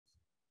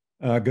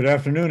Good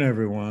afternoon,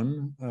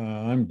 everyone.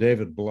 I'm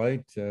David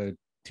Blight,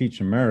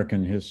 teach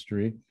American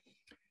history,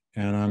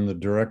 and I'm the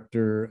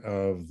director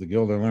of the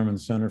Gilder Lehrman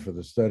Center for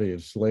the Study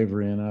of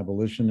Slavery and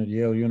Abolition at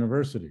Yale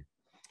University.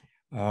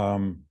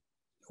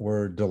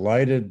 We're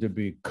delighted to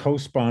be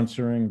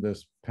co-sponsoring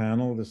this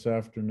panel this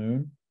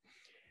afternoon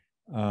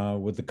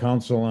with the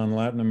Council on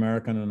Latin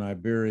American and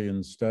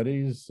Iberian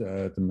Studies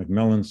at the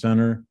MacMillan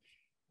Center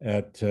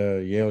at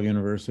Yale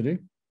University.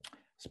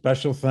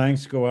 Special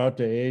thanks go out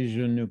to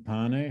Asia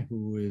Nupane,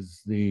 who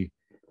is the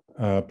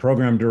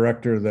program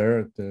director there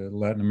at the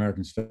Latin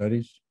American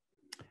Studies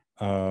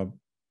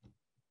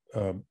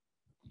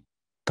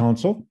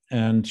Council.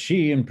 And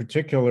she in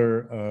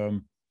particular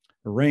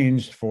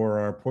arranged for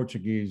our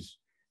Portuguese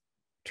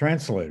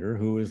translator,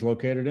 who is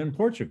located in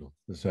Portugal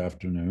this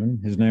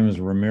afternoon. His name is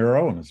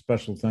Ramiro, and a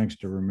special thanks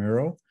to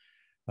Ramiro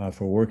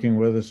for working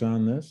with us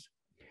on this.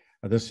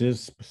 This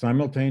is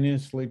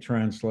simultaneously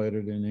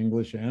translated in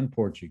English and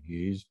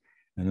Portuguese.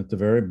 And at the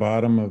very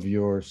bottom of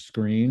your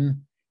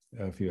screen,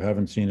 if you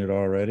haven't seen it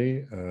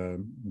already,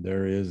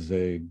 there is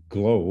a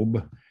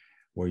globe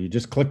where you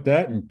just click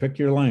that and pick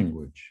your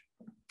language.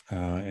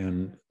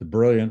 And the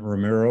brilliant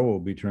Ramiro will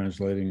be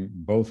translating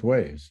both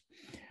ways.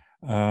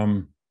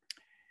 I'm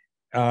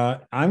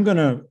going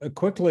to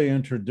quickly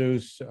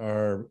introduce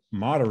our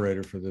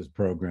moderator for this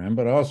program,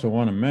 but I also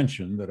want to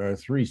mention that our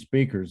three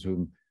speakers,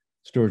 whom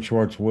Stuart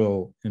Schwartz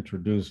will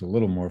introduce a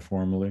little more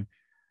formally,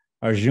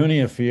 are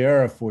Junia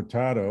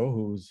Furtado,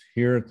 who's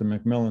here at the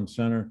MacMillan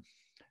Center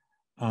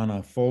on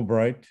a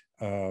Fulbright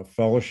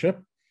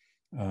fellowship,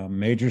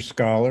 major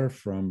scholar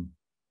from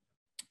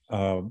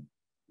the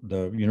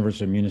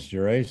University of Minas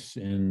Gerais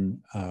in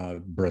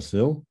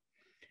Brazil.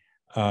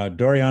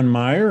 Doriane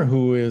Meyer,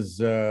 who is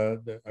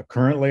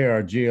currently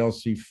our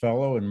GLC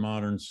fellow in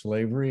modern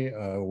slavery.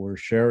 We're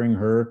sharing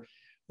her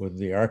with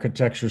the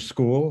architecture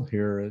school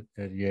here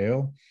at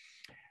Yale.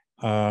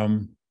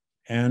 And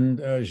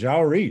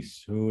João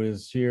Reis, who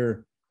is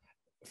here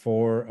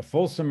for a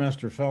full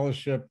semester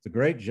fellowship. The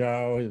great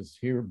João is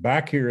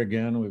back here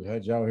again. We've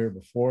had João here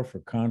before for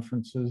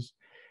conferences,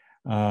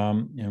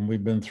 and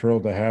we've been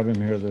thrilled to have him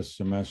here this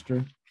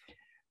semester.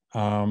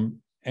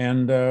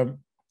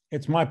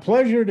 It's my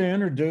pleasure to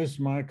introduce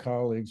my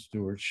colleague,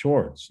 Stuart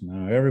Schwartz.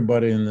 Now,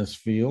 everybody in this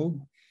field,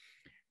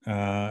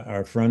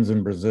 our friends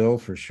in Brazil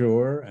for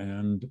sure,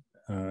 and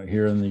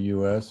here in the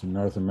US and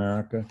North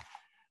America,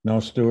 know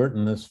Stuart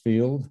in this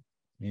field.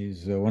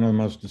 He's one of the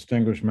most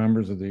distinguished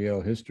members of the Yale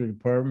History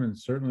Department, and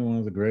certainly one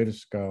of the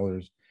greatest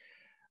scholars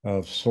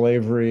of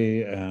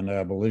slavery and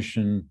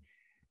abolition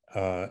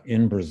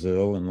in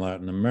Brazil and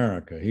Latin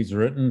America. He's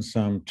written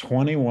some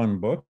 21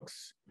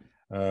 books.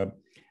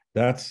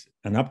 That's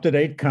an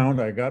up-to-date count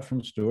I got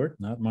from Stuart,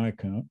 not my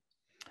count.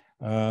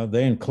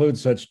 They include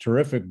such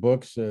terrific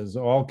books as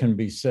All Can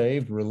Be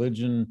Saved,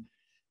 Religious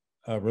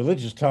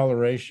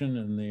Toleration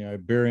in the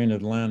Iberian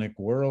Atlantic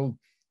World,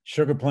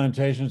 Sugar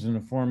Plantations and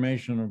the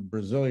Formation of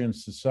Brazilian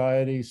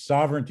Society,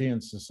 Sovereignty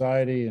and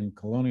Society in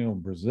Colonial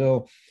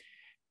Brazil.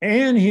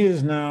 And he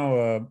is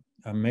now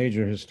a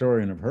major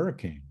historian of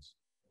hurricanes.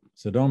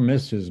 So don't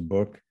miss his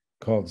book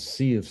called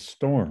Sea of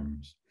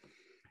Storms.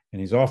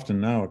 And he's often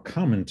now a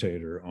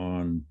commentator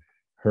on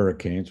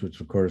hurricanes,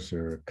 which of course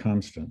are a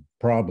constant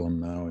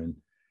problem now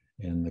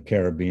in the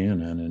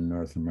Caribbean and in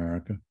North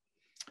America.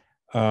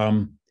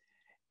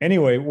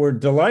 Anyway, we're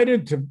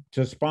delighted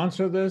to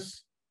sponsor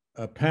this,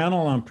 a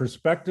panel on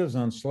perspectives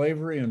on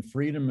slavery and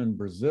freedom in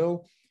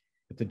Brazil.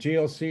 At the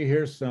GLC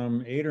here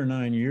some 8 or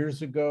 9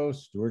 years ago,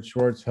 Stuart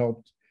Schwartz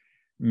helped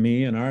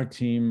me and our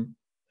team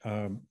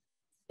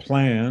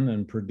plan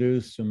and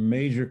produce a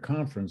major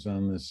conference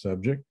on this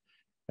subject.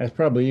 That's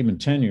probably even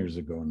 10 years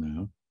ago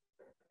now.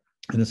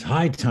 And it's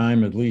high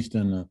time, at least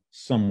in a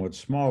somewhat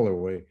smaller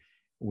way,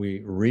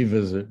 we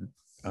revisit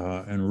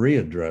and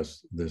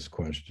readdress this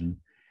question.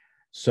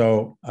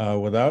 So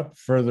without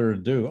further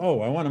ado,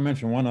 I want to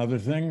mention one other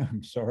thing.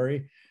 I'm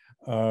sorry.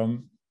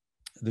 The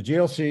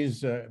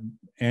GLC's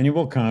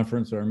annual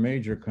conference, our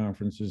major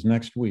conference, is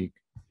next week.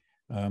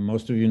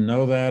 Most of you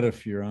know that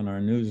if you're on our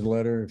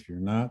newsletter. If you're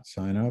not,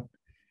 sign up.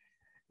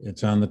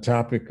 It's on the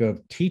topic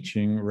of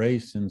teaching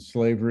race and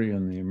slavery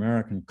in the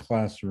American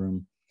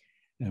classroom.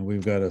 And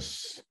we've got a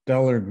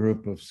stellar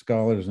group of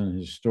scholars and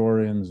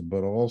historians,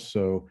 but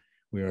also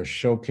we are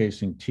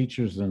showcasing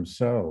teachers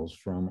themselves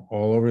from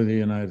all over the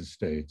United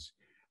States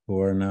who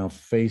are now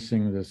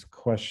facing this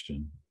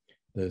question,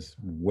 this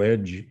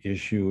wedge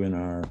issue in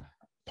our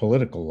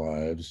political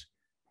lives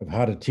of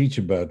how to teach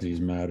about these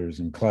matters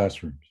in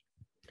classrooms.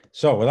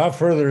 So without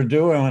further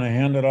ado, I want to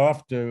hand it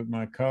off to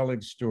my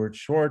colleague, Stuart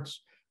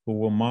Schwartz, who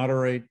will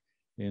moderate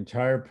the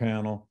entire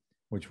panel,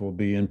 which will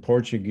be in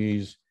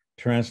Portuguese,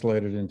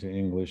 translated into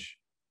English,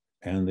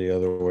 and the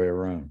other way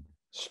around.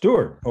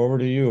 Stuart, over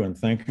to you, and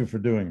thank you for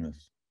doing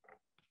this.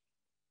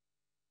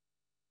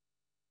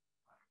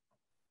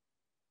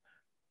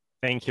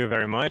 Thank you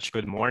very much.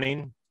 Good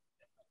morning.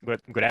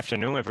 Good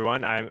afternoon,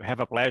 everyone. I have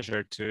a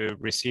pleasure to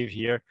receive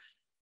here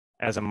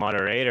as a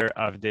moderator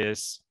of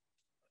this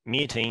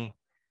meeting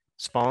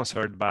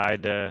sponsored by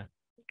the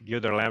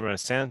Gilder Lehrman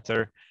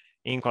Center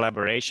in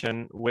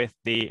collaboration with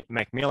the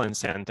MacMillan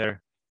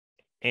Center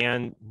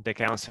and the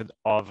Council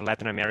of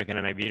Latin American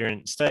and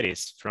Iberian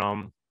Studies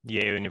from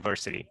Yale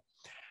University.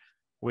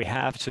 We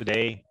have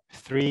today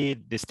 3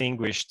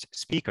 distinguished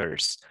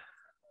speakers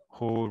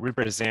who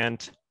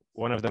represent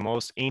one of the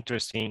most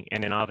interesting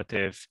and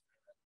innovative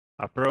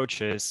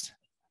approaches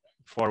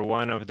for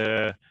one of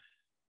the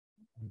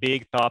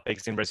big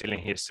topics in Brazilian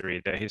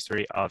history, the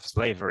history of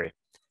slavery.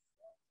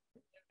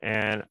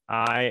 And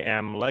I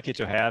am lucky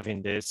to have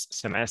in this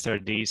semester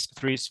these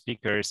 3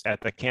 speakers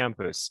at the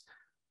campus: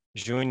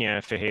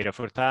 Junia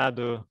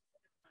Furtado,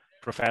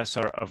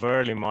 professor of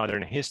early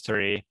modern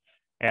history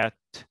at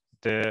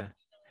the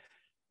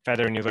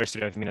Federal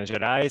University of Minas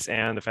Gerais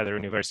and the Federal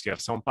University of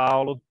São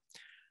Paulo,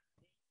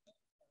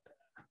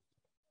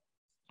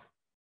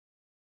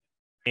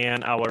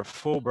 and our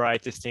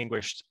Fulbright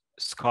distinguished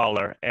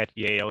scholar at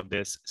Yale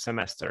this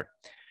semester.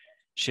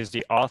 She's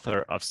the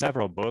author of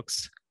several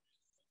books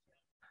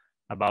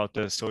about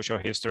the social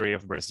history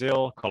of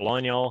Brazil,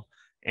 colonial,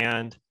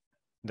 and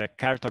the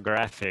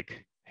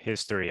cartographic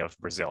history of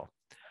Brazil.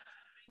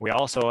 We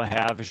also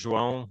have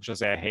João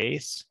José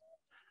Reis,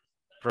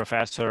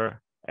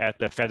 professor at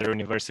the Federal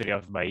University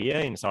of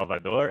Bahia in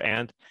Salvador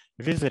and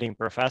visiting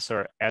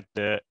professor at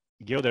the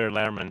Gilder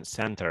Lehrman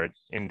Center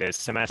in this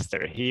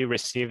semester. He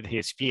received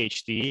his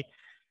PhD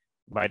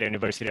by the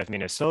University of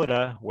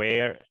Minnesota,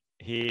 where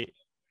he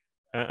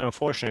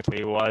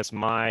unfortunately was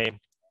my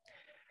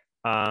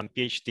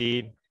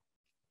PhD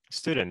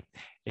student.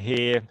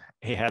 He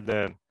had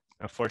the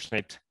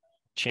unfortunate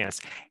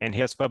chance, and he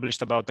has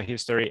published about the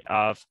history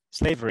of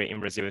slavery in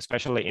Brazil,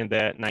 especially in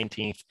the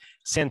 19th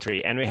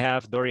century. And we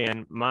have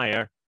Doriane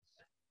Meyer,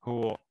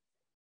 who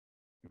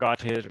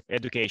got her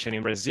education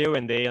in Brazil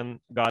and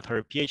then got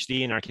her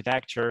PhD in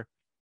architecture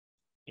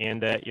in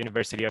the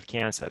University of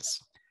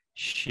Kansas.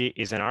 She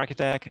is an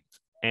architect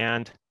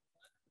and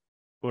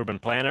urban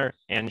planner,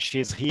 and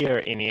she's here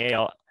in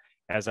Yale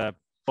as a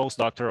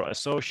postdoctoral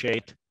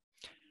associate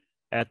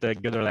at the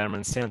Gilder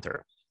Lehrman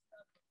Center.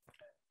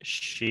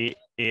 She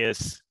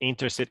is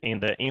interested in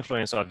the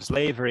influence of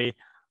slavery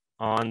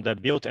on the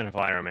built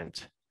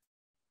environment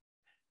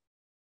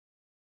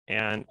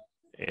and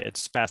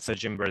its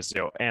passage in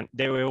Brazil. And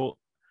they will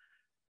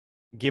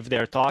give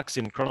their talks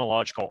in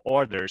chronological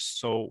orders.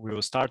 So we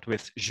will start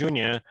with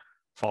Júnia,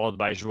 followed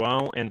by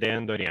João, and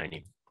then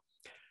Doriane.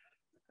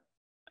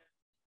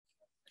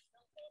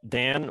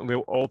 Then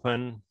we'll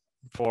open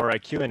for a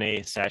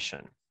Q&A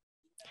session.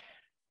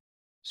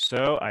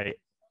 So I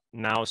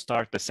now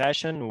start the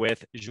session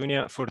with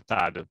Junia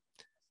Furtado,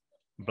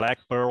 Black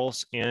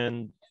Pearls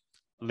in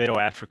Little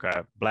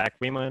Africa, Black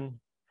Women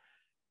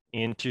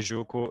in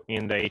Tejuco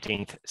in the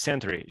 18th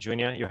century.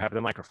 Junia, you have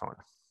the microphone.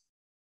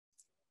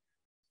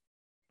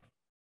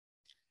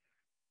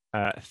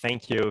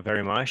 Thank you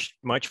very much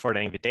for the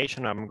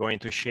invitation. I'm going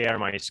to share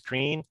my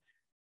screen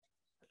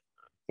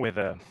with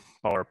a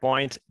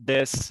PowerPoint.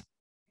 This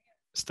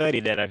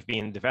study that I've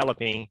been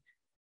developing,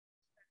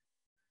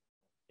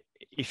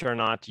 if you're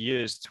not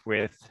used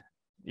with,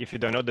 if you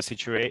don't know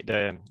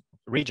the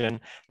region,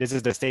 this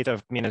is the state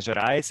of Minas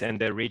Gerais, and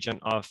the region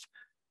of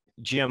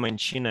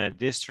Diamantina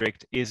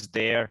district is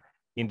there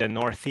in the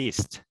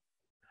northeast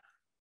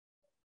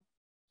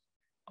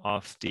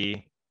of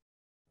the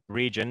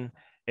region.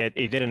 It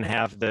didn't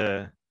have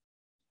the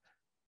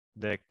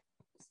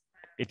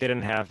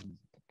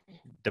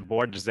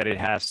borders that it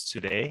has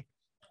today.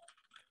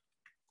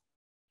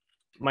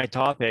 My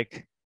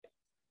topic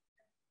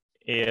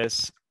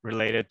is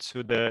related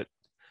to the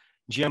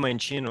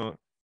Diamantina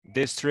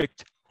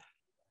district,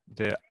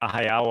 the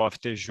Arraial of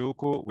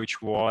Tejuco,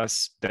 which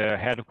was the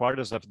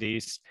headquarters of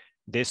this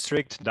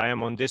district,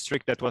 Diamond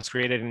District, that was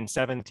created in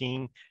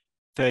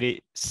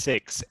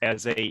 1736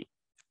 as an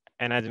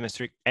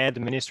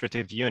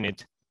administrative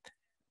unit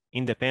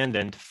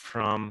independent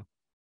from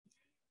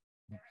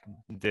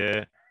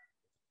the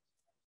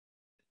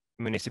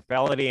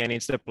municipality, and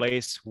it's the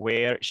place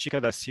where Chica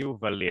da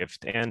Silva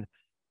lived. And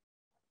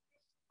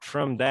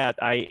from that,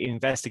 I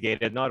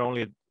investigated not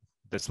only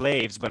the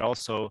slaves, but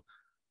also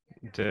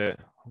the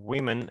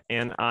women,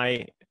 and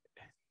I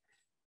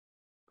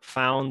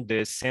found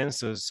the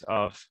census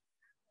of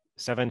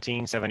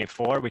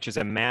 1774, which is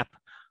a map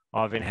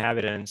of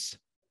inhabitants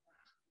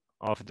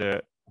of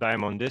the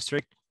Diamond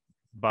District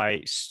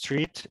by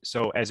street.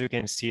 So as you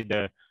can see,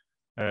 the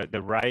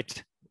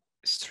right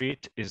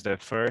street is the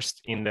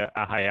first in the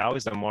Arraial,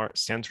 is the more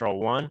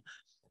central one,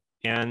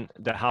 and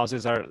the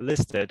houses are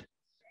listed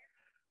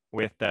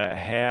with the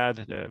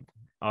head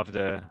of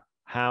the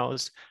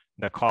house,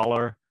 the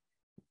color,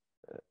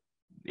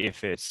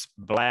 if it's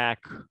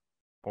black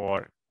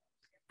or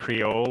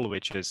Creole,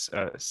 which is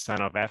a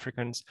son of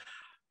Africans.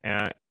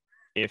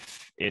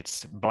 If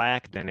it's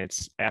black, then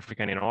it's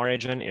African in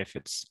origin. If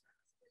it's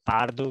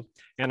Pardo,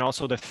 and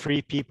also the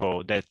free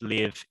people that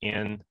live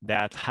in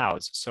that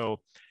house.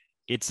 So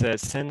it's a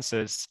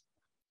census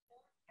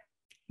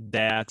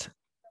that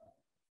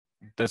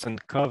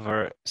doesn't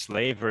cover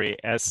slavery,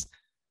 as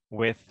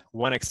with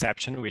one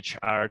exception, which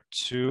are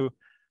two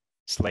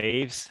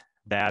slaves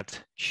that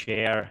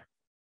share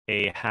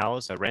a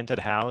house, a rented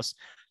house,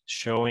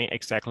 showing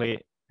exactly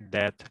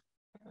that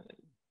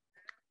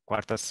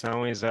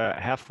coartação is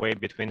halfway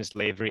between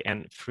slavery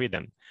and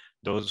freedom.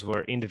 Those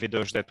were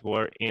individuals that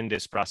were in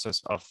this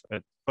process of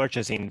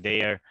purchasing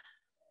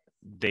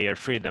their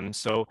freedom.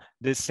 So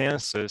this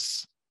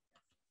census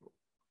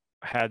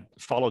had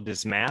followed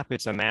this map.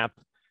 It's a map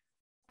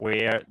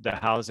where the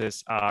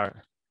houses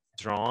are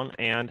drawn,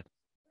 and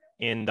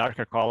in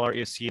darker color,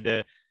 you see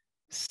the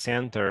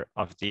center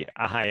of the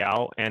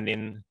arraial, and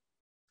in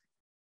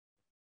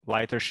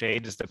lighter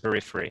shades, the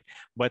periphery.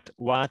 But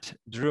what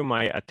drew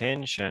my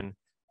attention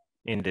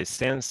in this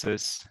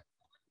census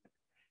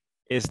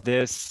is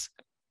this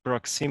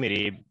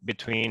proximity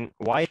between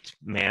white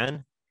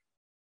men,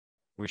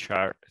 which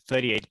are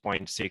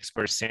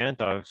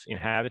 38.6% of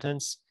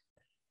inhabitants,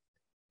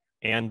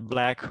 and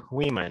Black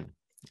women,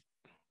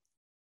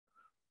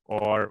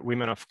 or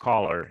women of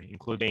color,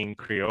 including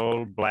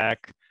Creole,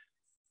 Black,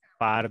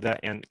 Parda,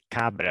 and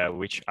Cabra,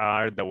 which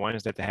are the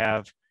ones that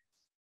have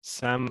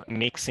some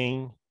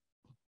mixing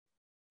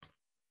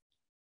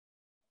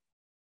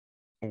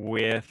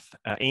with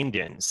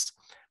Indians.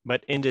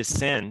 But in this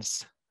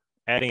sense,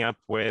 adding up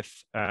with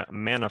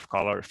men of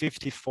color,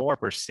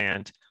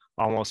 54%,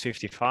 almost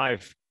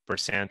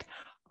 55%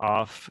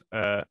 of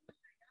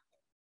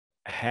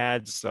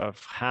heads of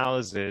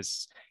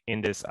houses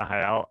in this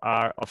arraial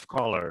are of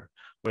color,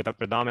 with a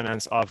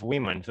predominance of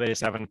women,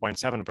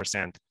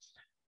 37.7%.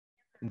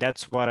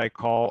 That's what I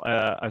call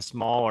a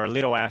small or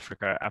little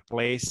Africa, a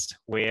place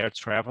where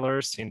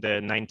travelers in the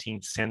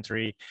 19th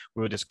century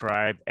will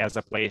describe as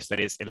a place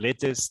that is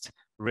elitist,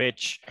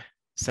 rich.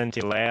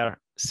 Saint-Hilaire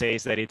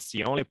says that it's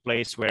the only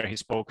place where he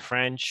spoke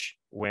French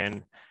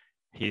when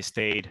he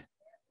stayed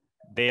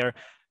there.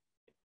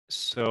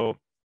 So,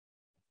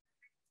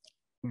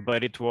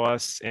 but it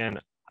was an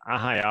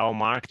arraial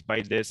marked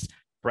by this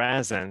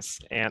presence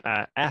and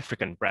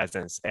African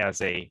presence,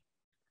 as I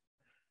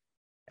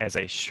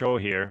show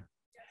here,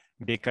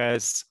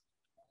 because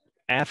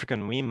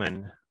African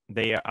women,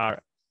 they are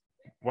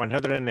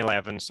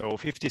 111, so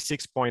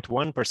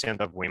 56.1%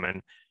 of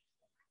women.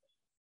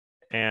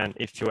 And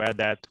if you add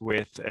that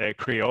with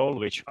Creole,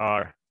 which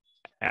are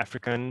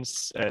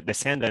Africans,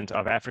 descendant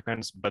of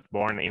Africans, but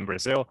born in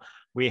Brazil,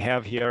 we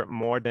have here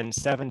more than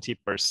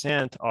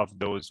 70% of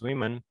those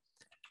women,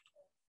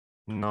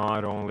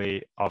 not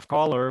only of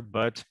color,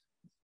 but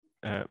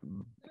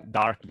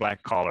dark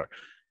Black color.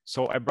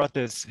 So I brought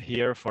this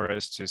here for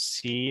us to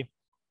see.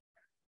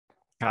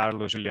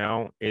 Carlos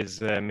Julião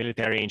is a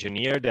military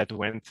engineer that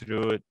went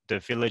through the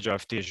village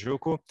of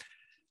Tejuco,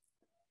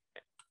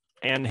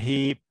 and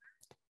he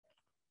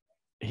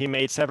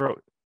made several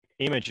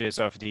images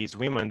of these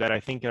women that I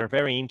think are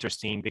very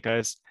interesting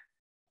because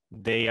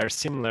they are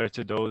similar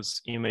to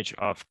those images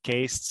of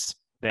castes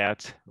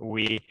that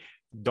we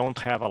don't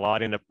have a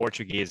lot in the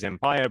Portuguese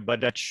Empire, but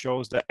that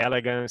shows the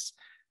elegance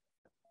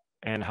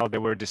and how they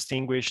were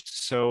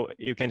distinguished. So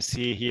you can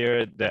see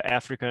here the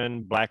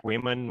African Black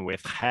women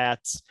with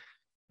hats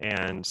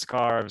and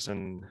scarves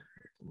and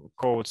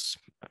coats,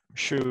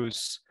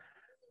 shoes,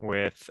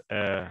 with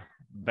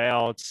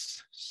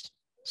belts,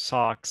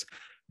 socks.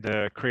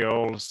 The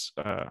Creoles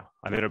a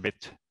little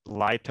bit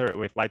lighter,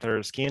 with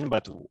lighter skin,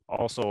 but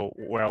also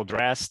well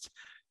dressed.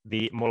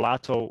 The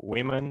mulatto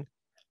women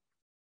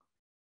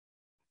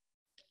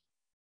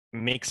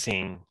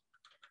mixing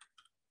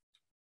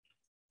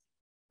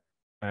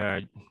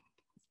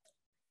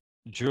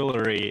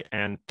jewelry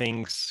and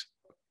things,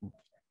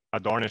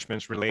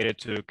 adornments related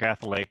to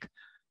Catholic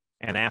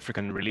and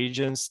African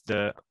religions,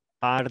 the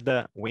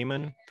Parda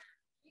women,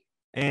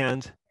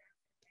 and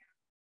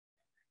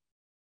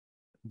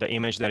the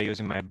image that I use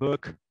in my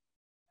book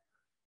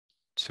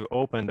to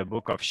open the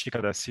book of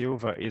Chica da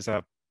Silva is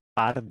a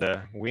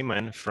Parda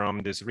woman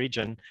from this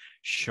region,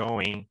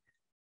 showing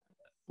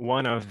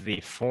one of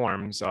the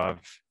forms of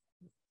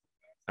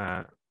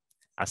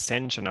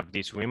ascension of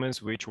these women,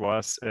 which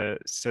was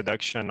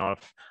seduction of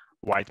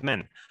white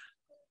men.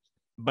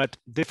 But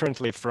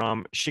differently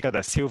from Chica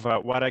da Silva,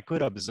 what I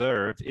could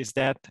observe is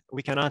that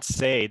we cannot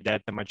say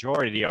that the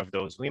majority of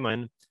those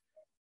women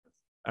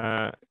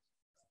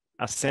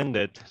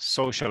ascended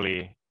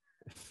socially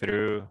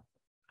through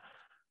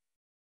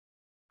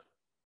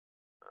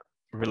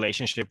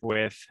relationship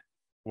with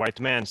white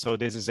men. So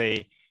this is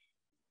a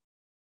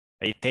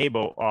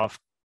table of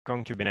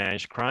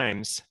concubinage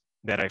crimes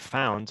that I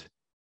found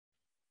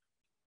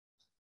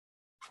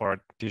for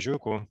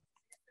Tejuco.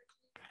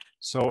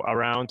 So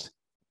around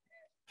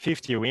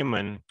 50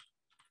 women,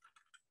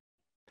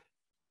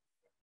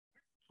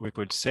 we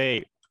could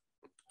say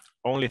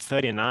only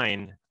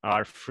 39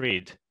 are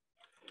freed,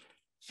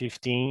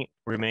 15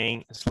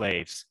 remain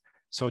slaves.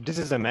 So this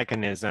is a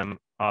mechanism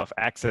of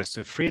access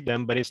to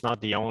freedom, but it's not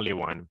the only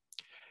one.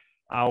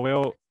 I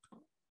will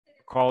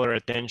call our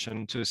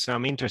attention to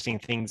some interesting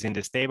things in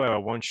this table. I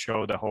won't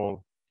show the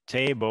whole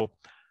table.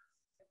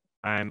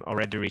 I'm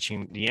already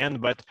reaching the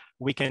end, but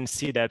we can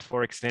see that,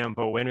 for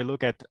example, when we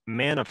look at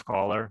men of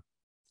color,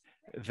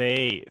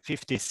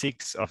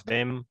 56 of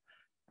them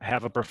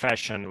have a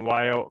profession,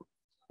 while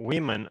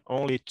women,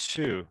 only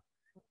 2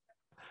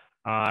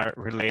 are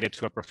related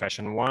to a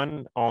profession.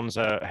 One owns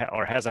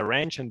or has a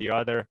ranch, and the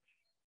other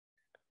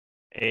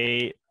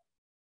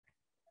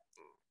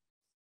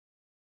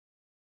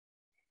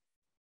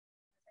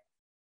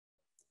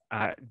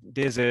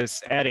this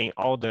is adding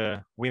all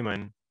the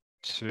women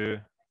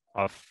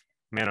of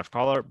men of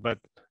color, but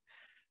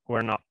who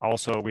are not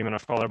also women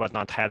of color, but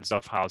not heads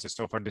of houses.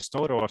 So for this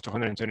total of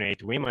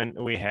 228 women,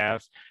 we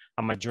have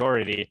a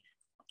majority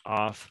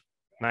of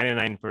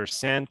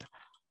 99%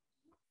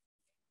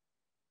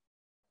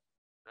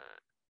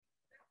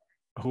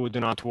 who do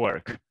not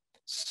work.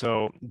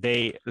 So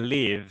they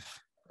live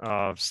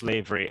of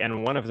slavery.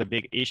 And one of the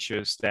big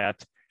issues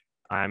that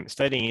I'm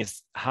studying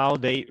is how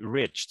they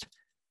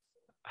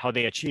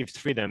achieved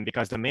freedom,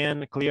 because the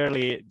men,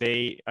 clearly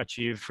they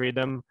achieve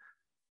freedom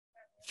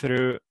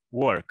through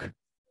work,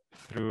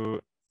 through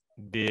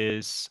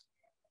these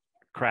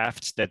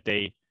crafts that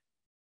they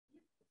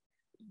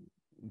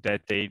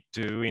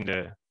do in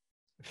the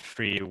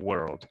free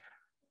world.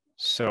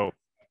 So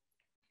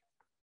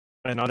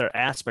another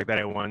aspect that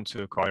I want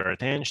to call your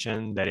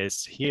attention that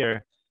is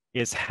here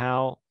is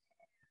how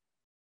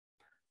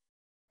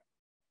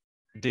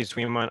these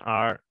women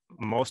are,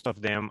 most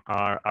of them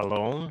are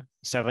alone.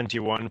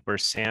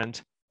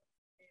 71%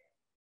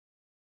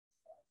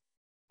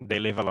 they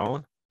live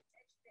alone,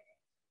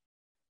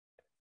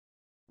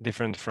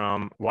 different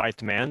from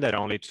white men that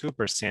only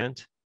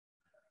 2%,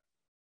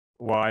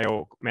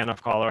 while men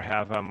of color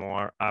have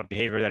a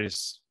behavior that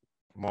is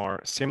more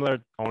similar.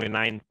 Only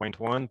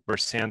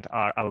 9.1%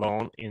 are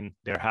alone in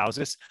their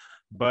houses,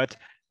 but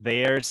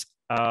there's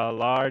a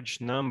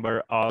large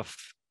number of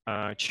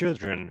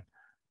children.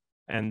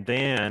 And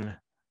then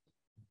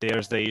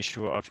there's the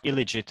issue of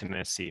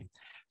illegitimacy.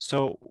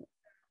 So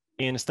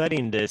in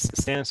studying this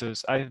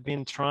census, I've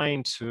been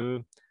trying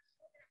to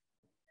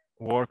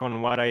work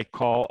on what I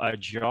call a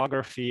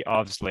geography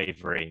of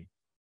slavery.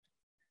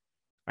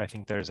 I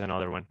think there's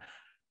another one.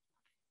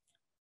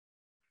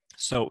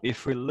 So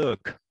if we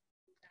look,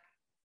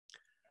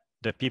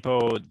 the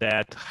people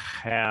that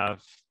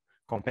have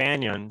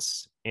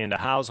companions in the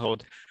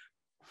household,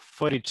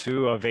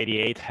 42 of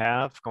 88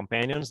 have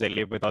companions, they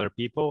live with other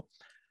people.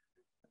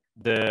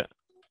 The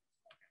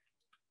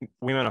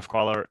women of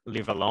color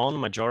live alone,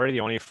 majority,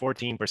 only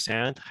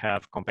 14%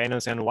 have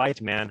companions, and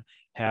white men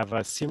have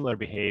a similar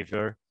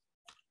behavior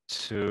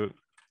to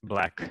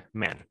Black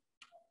men.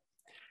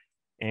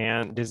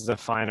 And this is the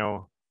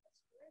final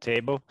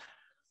table.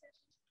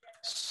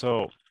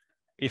 So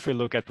if we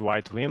look at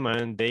white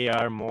women, they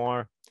are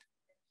more,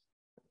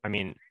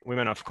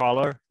 women of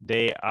color,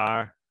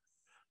 their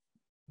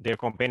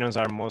companions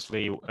are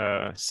mostly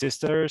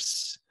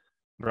sisters,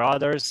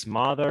 brothers,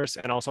 mothers,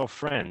 and also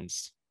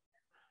friends,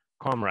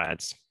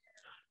 comrades.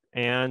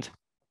 And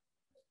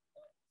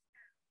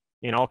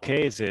in all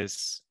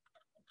cases,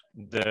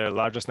 the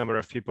largest number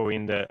of people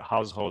in the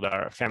household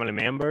are family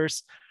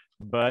members,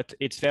 but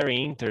it's very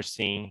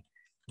interesting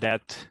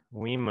that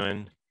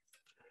women,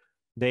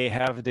 they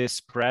have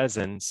this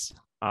presence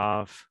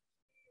of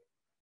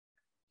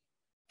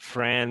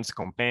friends,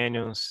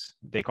 companions,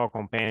 they call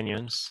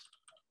companions,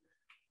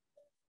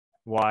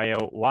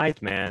 while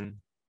white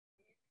men,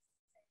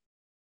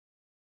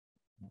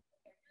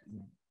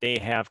 they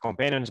have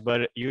companions,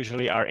 but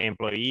usually are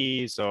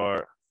employees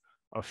or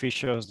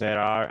officials that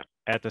are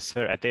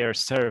at their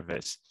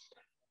service.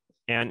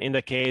 And in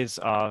the case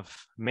of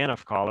men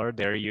of color,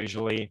 they're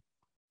usually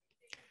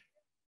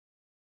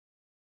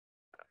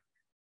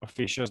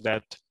officials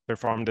that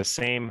perform the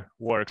same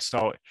work.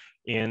 So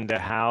in the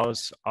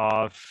house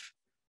of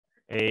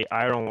an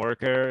iron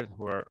worker,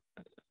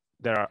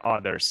 there are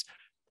others.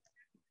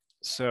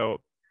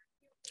 So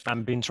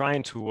I've been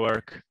trying to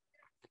work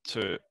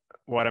to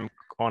what I'm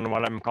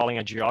calling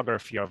a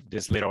geography of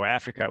this little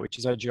Africa, which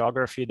is a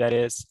geography that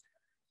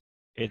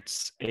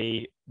it's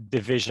a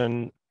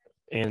division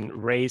in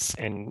race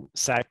and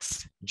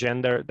sex,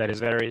 gender, that is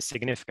very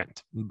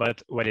significant.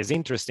 But what is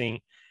interesting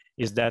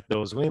is that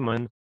those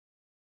women,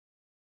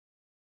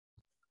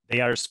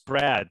 they are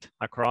spread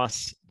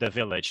across the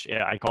village.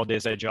 I call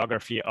this a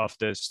geography of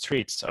the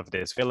streets of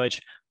this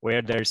village,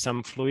 where there's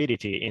some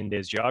fluidity in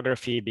this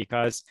geography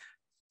because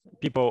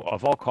people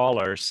of all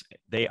colors,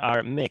 they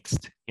are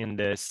mixed in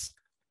these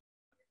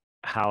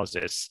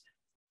houses.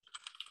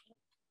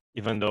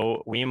 Even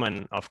though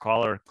women of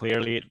color,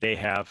 clearly they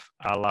have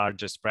a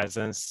largest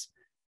presence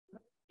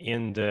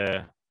in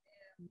the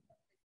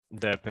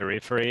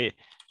periphery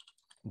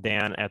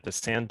than at the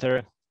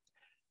center,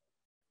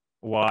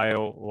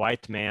 while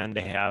white men,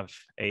 they have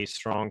a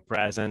strong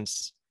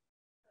presence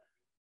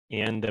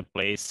in the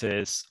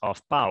places of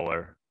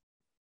power.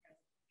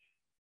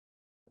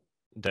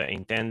 The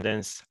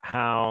intendant's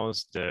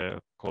house, the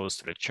close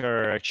to the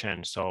church,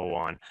 and so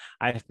on.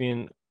 I've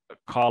been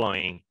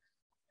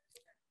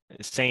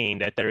saying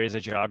that there is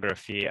a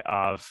geography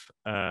of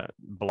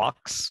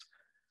blocks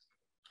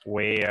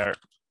where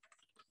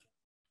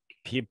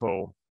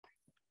people,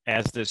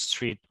 as the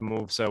street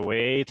moves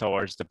away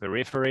towards the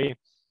periphery,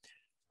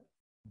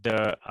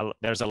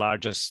 there's a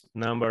largest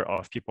number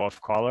of people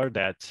of color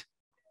that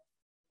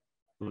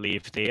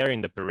live there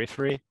in the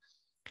periphery.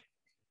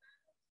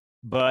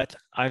 But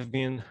I've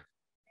been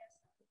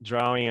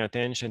drawing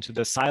attention to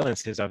the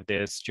silences of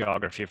this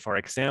geography. For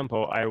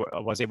example, I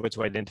was able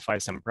to identify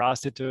some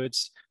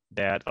prostitutes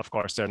that, of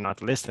course, they're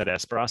not listed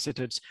as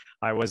prostitutes.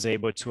 I was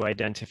able to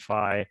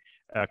identify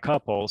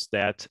couples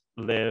that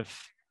live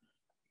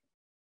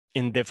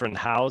in different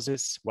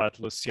houses, what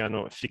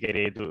Luciano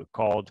Figueiredo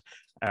called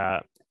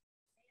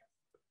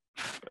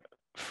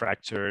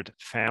fractured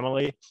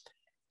family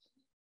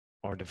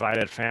or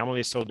divided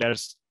family. So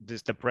there's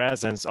the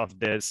presence of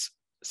this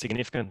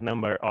significant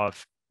number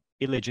of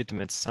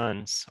illegitimate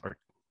sons or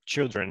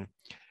children.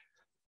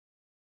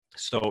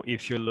 So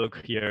if you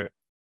look here,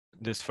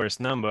 this first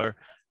number,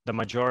 the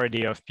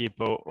majority of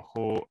people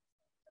who,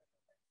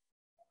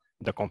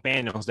 the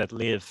companions that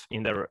live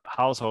in their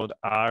household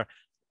are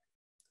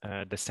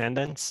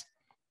descendants.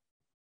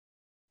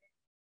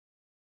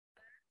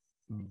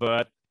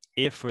 But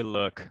if we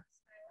look,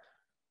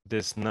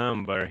 this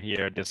number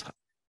here, this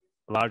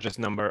largest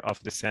number of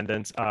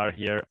descendants are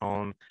here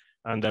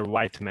under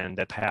white men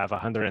that have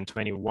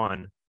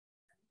 121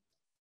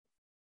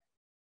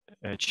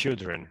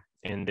 children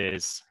in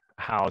these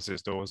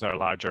houses. Those are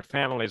larger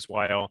families,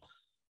 while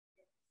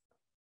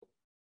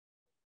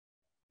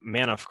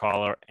men of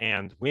color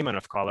and women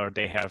of color,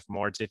 they have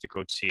more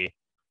difficulty,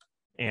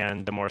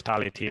 and the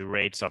mortality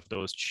rates of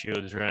those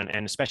children,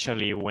 and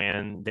especially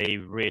when they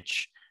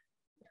reach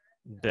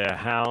the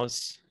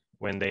house,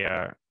 when they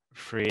are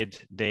freed,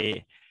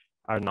 they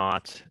are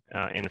not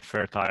in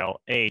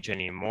fertile age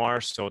anymore.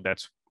 So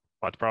that's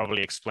what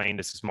probably explained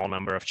this small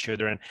number of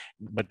children,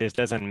 but this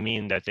doesn't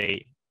mean that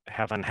they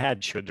haven't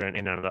had children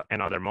in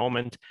another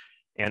moment.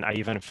 And I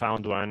even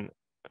found one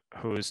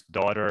whose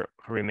daughter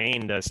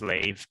remained a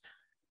slave,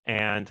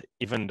 and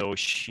even though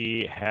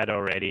she had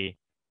already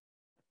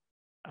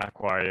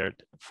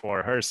acquired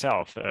for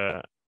herself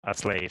a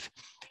slave.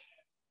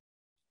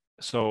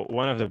 So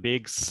one of the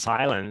big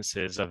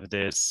silences of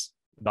this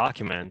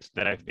document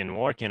that I've been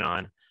working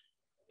on,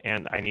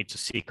 and I need to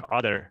seek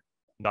other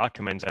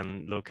documents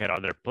and look at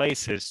other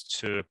places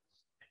to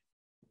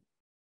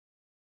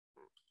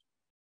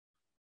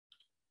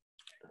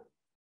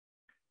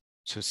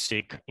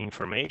seek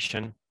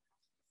information,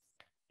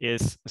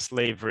 is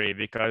slavery,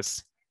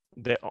 because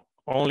the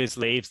only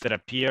slaves that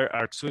appear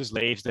are two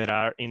slaves that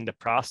are in the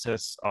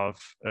process of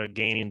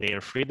gaining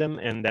their freedom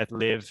and that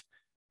live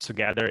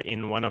together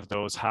in one of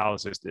those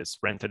houses, these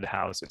rented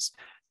houses.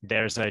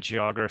 There's a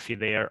geography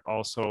there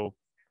also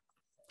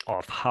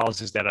of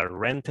houses that are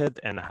rented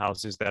and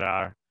houses that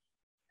are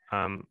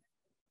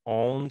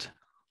owned.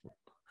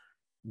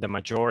 The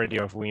majority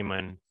of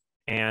women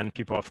and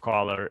people of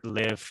color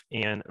live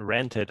in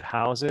rented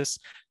houses.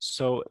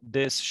 So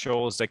this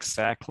shows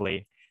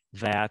exactly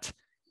that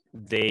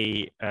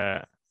they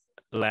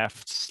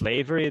left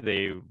slavery.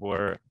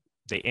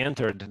 They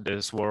entered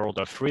this world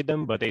of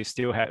freedom, but they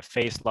still have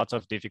faced lots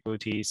of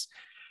difficulties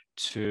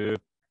to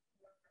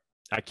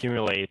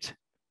accumulate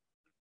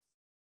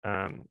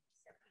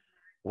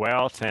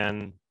wealth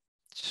and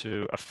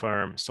to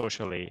affirm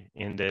socially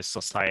in this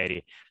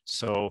society.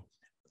 So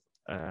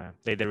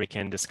later we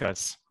can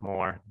discuss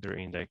more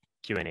during the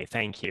Q&A.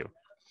 Thank you.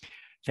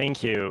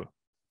 Thank you,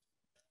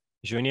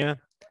 Júnia.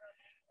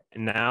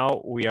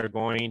 Now we are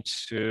going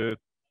to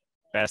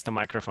pass the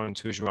microphone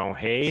to João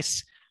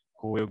Reis,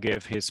 who will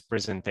give his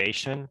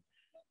presentation,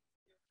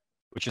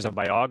 which is a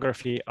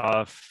biography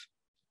of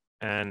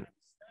an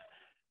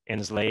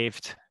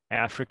enslaved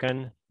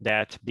African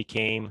that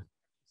became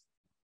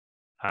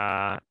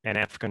an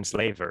African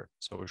slaver.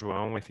 So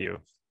João, with you.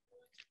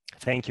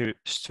 Thank you,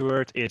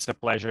 Stuart. It's a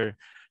pleasure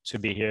to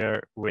be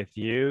here with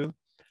you.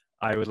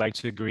 I would like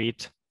to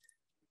greet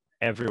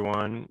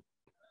everyone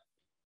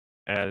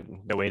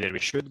the way that we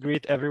should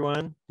greet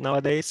everyone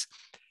nowadays.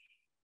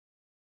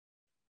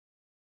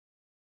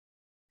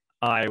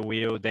 I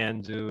will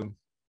then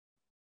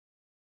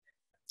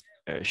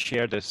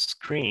share the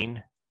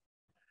screen.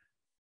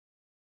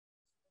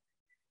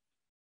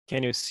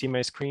 Can you see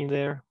my screen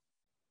there?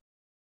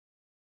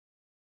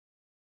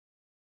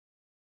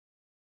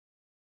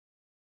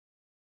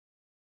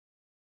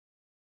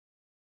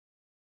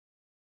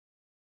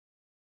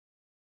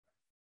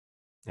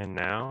 And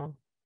now?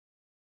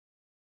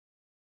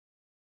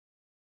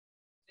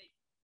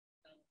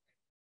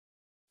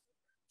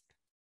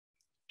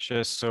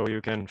 Just so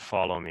you can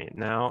follow me.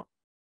 Now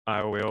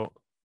I will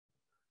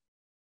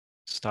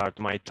start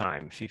my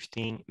time,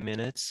 15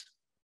 minutes.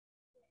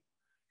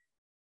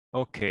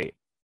 Okay.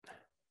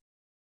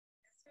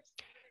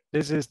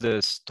 This is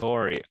the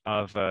story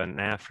of an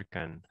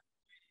African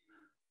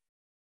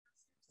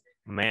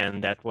man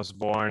that was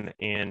born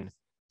in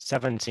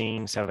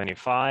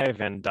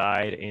 1775 and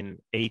died in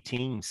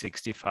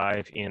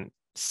 1865 in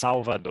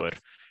Salvador.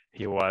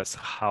 He was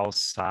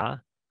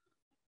Hausa,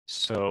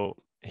 so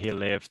he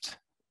lived,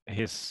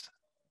 his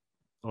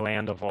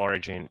land of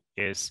origin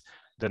is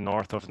the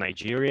north of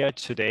Nigeria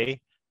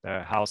today,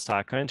 the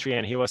Hausa country,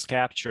 and he was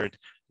captured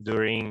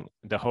during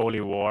the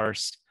Holy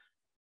Wars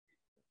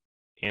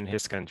in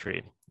his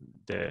country,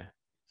 the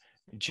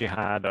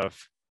Jihad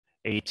of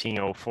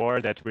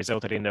 1804 that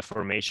resulted in the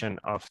formation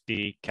of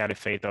the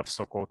Caliphate of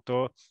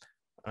Sokoto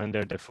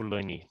under the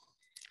Fulani.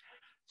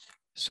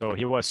 So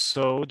he was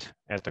sold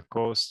at the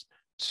coast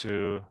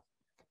to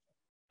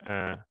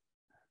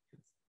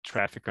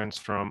traffickers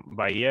from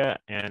Bahia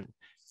and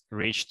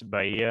reached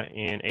Bahia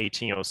in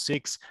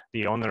 1806.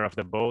 The owner of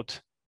the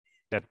boat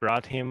that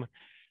brought him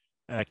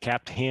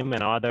kept him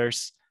and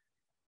others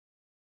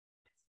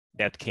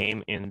that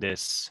came in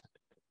this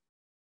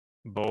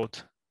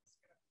boat,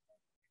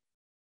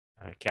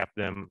 kept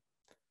them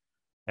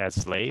as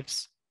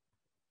slaves.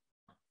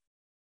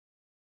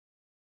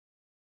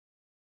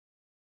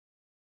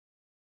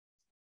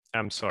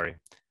 I'm sorry,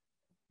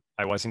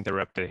 I was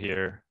interrupted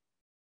here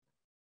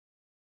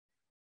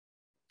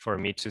for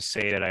me to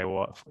say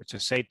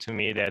that to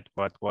me that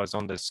what was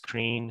on the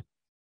screen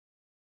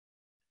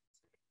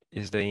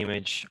is the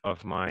image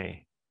of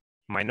my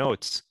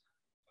notes,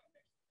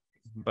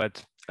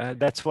 but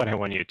that's what I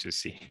want you to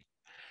see.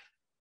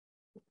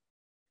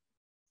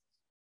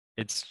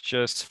 It's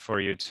just for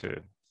you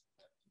to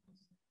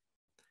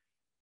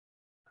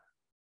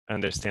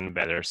understand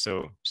better.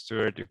 So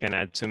Stuart, you can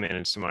add 2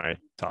 minutes to my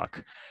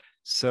talk.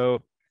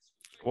 So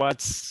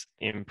what's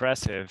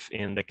impressive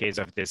in the case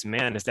of this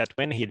man is that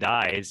when he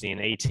dies in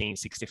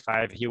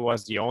 1865, he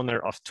was the owner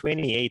of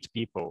 28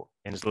 people,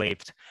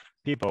 enslaved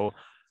people,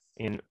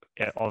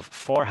 of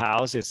 4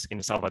 houses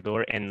in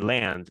Salvador and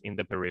land in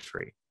the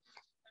periphery,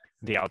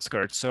 the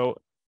outskirts.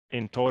 So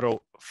in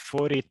total,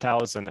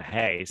 40,000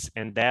 reais,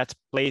 and that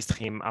placed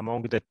him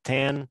among the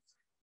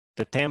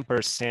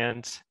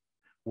 10%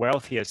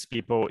 wealthiest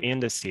people in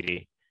the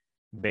city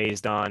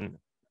based on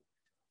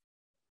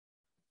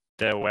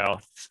the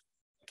wealth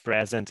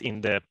present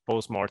in the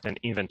post-mortem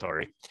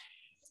inventory.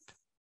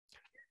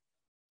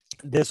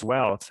 This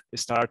wealth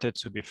started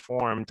to be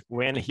formed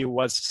when he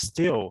was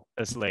still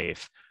a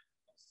slave.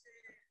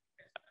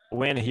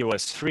 When he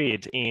was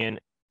freed in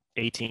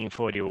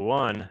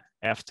 1841,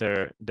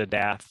 after the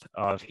death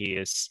of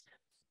his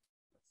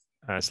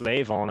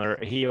slave owner,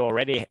 he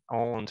already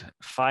owned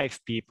 5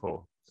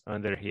 people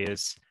under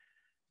his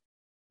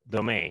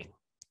domain.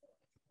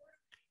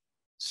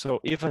 So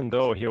even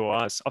though he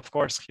was, of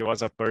course, he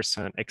was a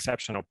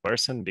exceptional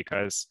person,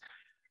 because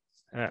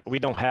we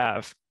don't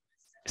have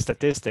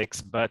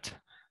statistics, but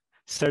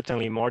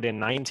certainly more than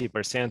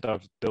 90%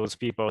 of those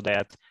people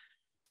that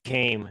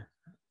came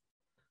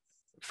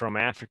from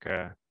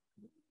Africa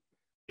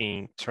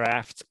being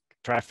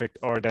trafficked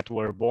or that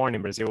were born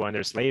in Brazil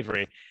under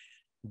slavery,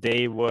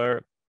 they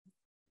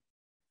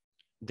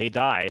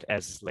died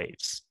as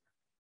slaves.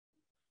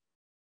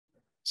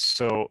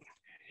 So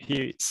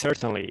he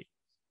certainly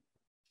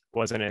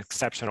was an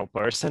exceptional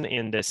person.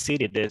 In the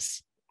city,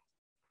 this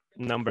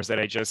numbers that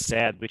I just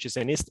said, which is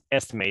an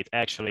estimate,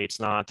 actually it's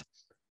not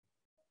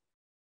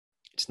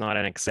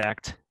an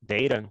exact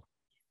data,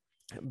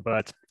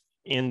 but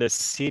in the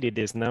city,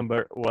 this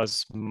number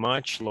was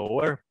much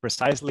lower,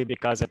 precisely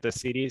because at the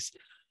cities,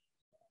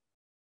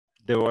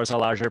 there was a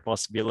larger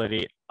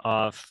possibility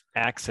of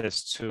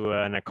access to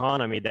an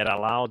economy that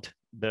allowed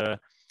the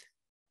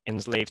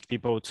enslaved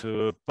people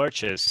to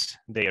purchase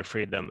their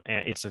freedom.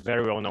 And it's a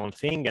very well-known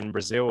thing, and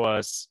Brazil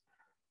was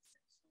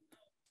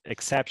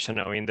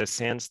exceptional in the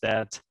sense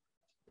that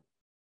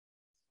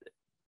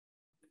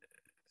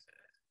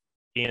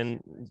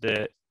in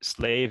the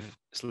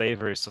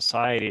slavery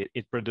society,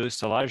 it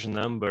produced a large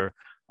number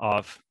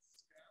of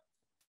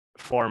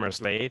former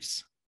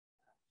slaves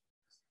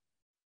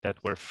that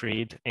were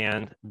freed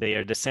and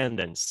their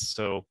descendants.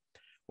 So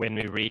when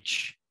we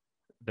reach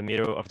the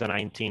middle of the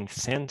 19th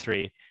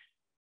century,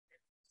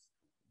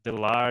 the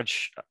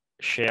large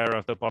share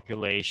of the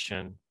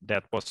population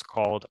that was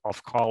called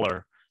of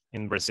color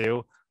in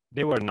Brazil,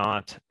 they were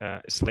not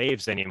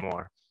slaves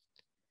anymore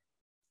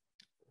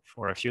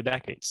for a few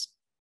decades.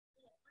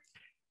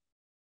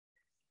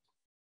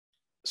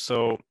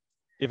 So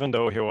even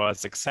though he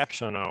was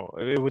exceptional,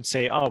 we would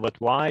say, oh, but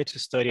why to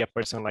study a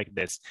person like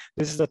this?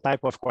 This is the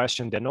type of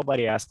question that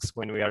nobody asks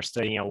when we are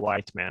studying a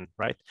white man,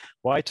 right?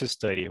 Why to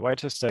study? Why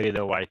to study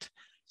the white?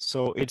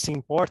 So it's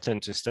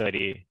important to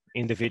study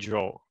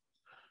individual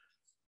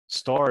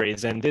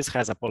stories, and this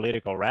has a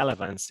political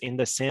relevance in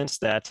the sense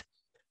that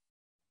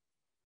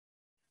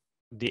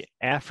the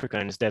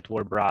Africans that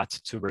were brought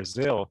to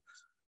Brazil,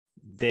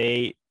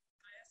 they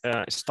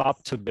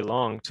stopped to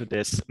belong to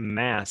this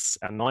mass,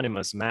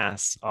 anonymous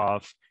mass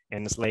of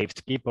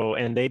enslaved people,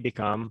 and they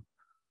become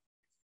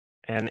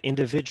an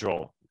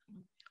individual,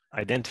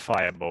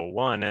 identifiable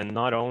one, and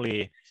not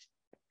only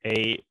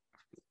a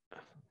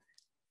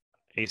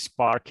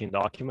spark in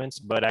documents,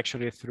 but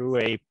actually through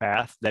a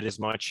path that is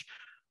much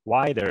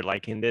wider,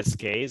 like in this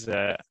case,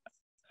 a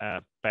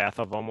path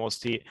of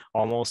almost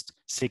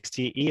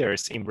 60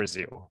 years in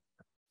Brazil.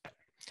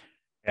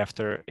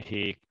 After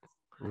he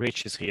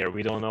reaches here,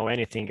 we don't know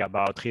anything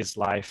about his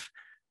life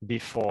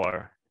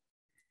before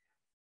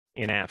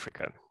in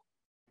Africa.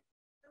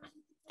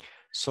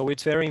 So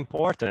it's very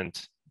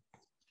important,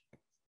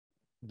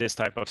 this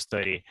type of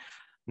study.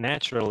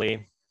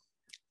 Naturally,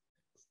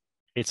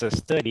 it's a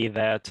study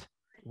that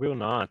will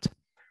not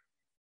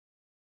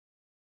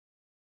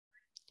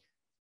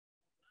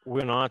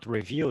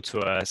reveal to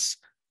us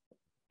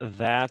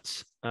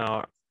that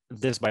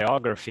this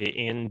biography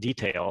in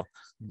detail,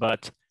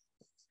 but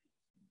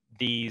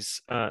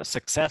these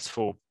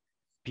successful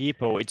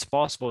people, it's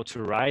possible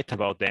to write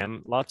about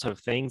them lots of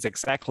things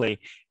exactly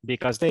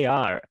because they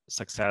are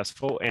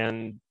successful,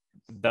 and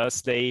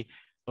thus they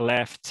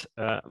left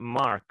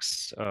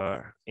marks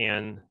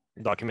in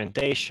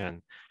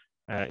documentation,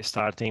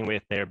 starting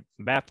with their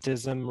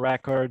baptism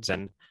records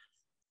and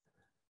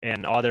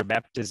other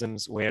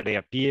baptisms where they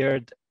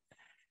appeared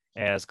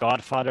as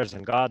godfathers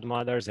and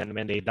godmothers, and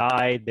when they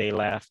died, they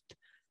left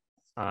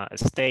a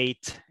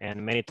estate,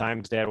 and many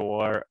times there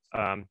were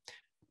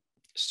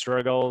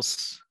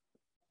struggles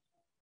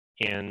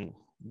in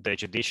the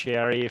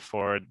judiciary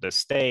for the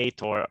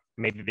state, or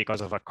maybe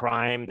because of a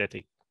crime that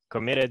they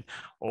committed,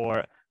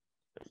 or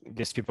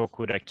these people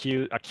could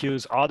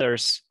accuse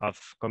others of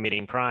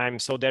committing crime.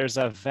 So there's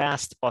a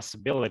vast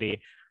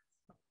possibility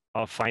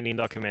of finding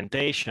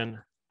documentation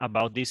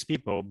about these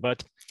people,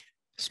 but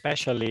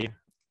especially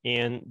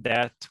in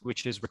that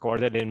which is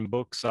recorded in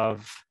books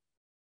of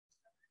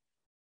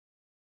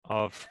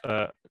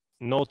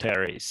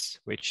notaries,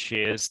 which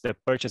is the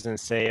purchase and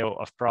sale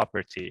of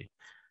property,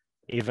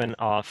 even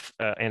of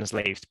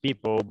enslaved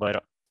people,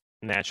 but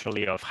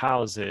naturally of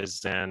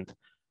houses and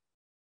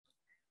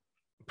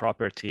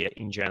property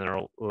in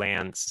general,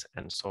 lands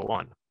and so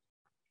on.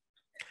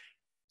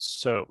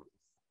 So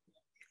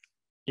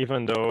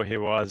even though he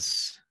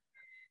was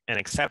an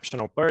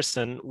exceptional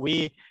person,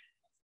 we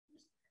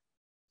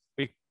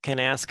can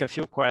ask a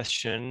few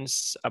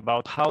questions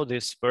about how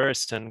this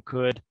person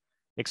could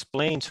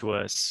explain to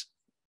us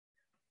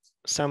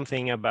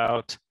something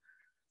about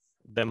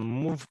the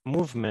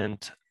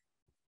movement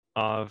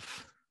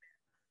of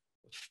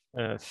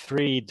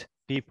freed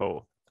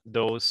people,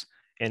 those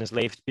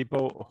enslaved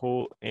people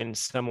who in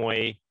some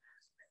way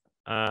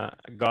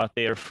got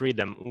their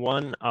freedom.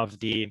 One of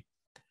the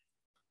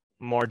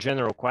more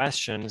general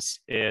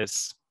questions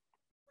is,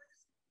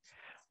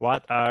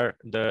 what are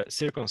the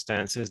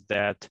circumstances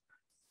that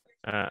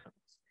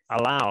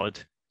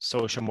allowed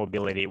social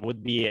mobility?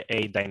 Would be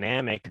a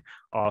dynamic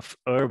of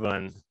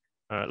urban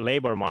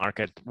labor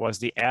market? Was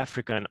the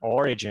African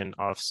origin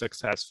of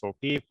successful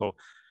people?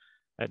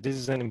 This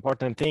is an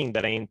important thing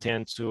that I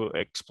intend to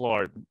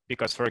explore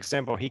because, for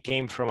example, he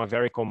came from a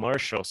very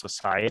commercial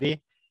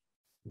society,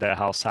 the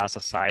Hausa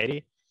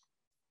society.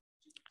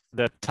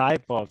 The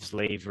type of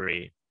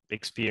slavery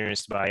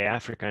experienced by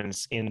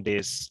Africans in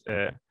this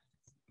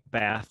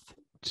path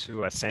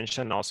to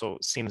ascension also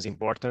seems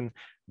important.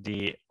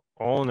 The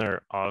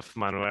owner of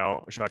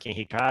Manuel Joaquim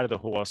Ricardo,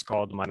 who was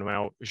called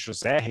Manuel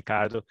José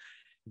Ricardo,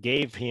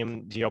 gave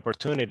him the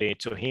opportunity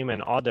to him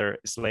and other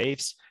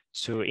slaves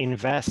to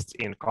invest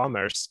in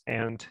commerce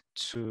and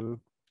to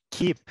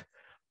keep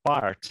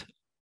part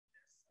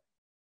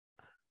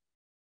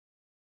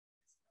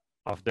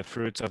of the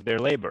fruits of their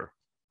labor.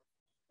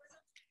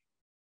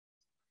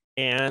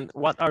 And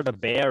what are the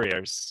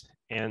barriers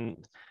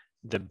and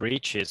the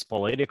breaches,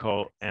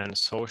 political and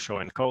social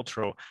and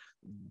cultural,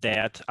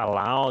 that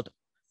allowed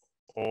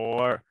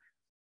or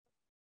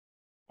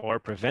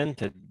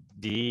prevented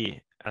the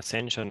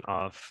ascension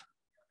of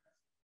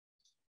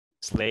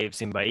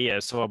slaves in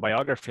Bahia? So a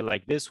biography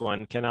like this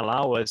one can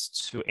allow us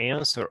to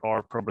answer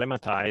or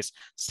problematize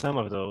some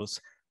of those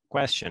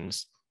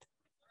questions.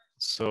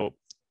 So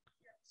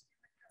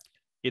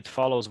it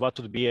follows what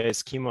would be a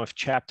scheme of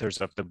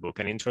chapters of the book: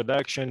 an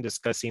introduction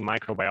discussing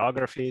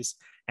microbiographies,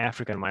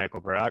 African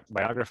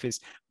microbiographies,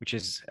 which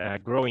is a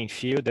growing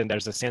field, and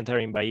there's a center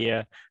in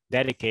Bahia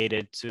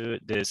dedicated to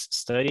this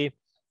study.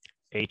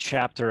 A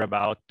chapter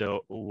about the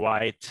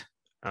white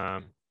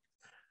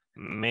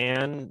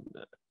man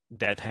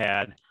that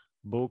had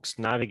books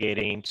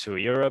navigating to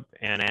Europe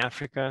and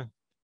Africa.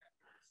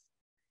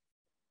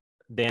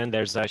 Then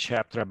there's a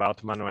chapter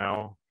about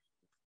Manuel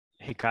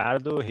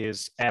Ricardo,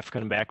 his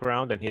African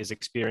background and his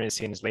experience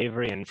in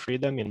slavery and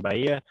freedom in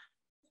Bahia.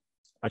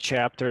 A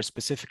chapter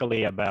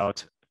specifically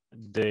about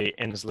the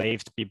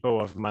enslaved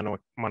people of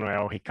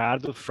Manuel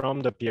Ricardo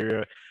from the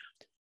period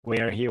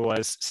where he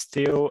was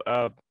still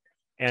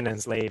an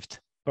enslaved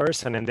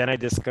person. And then I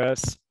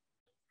discuss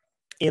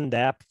in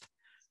depth,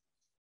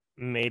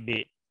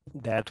 maybe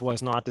that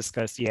was not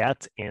discussed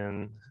yet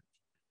in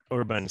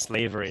urban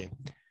slavery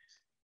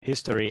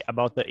history,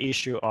 about the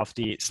issue of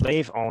the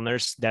slave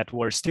owners that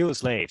were still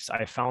slaves.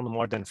 I found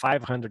more than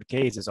 500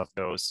 cases of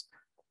those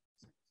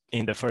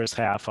in the first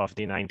half of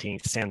the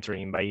 19th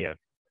century in Bahia.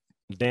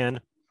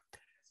 Then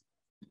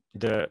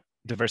the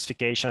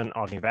diversification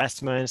of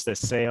investments, the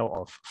sale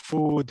of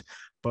food,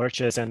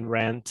 purchase and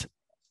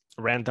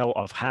rental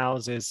of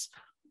houses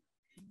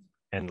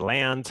and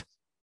land,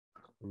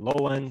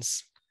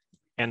 loans,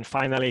 and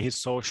finally his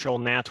social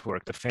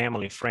network, the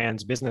family,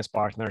 friends, business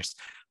partners.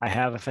 I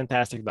have a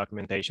fantastic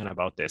documentation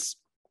about this.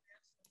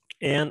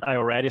 And I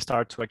already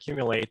start to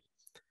accumulate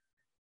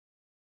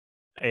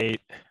a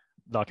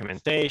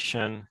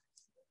documentation,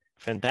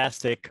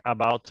 fantastic,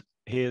 about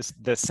his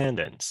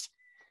descendants.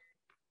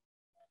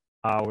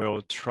 I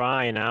will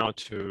try now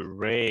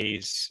to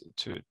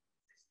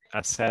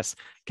assess.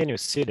 Can you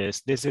see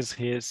this? This is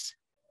his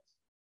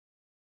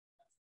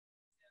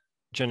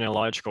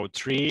genealogical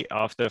tree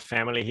of the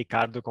family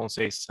Ricardo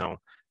Conceição,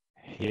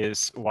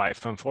 his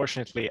wife.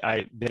 Unfortunately,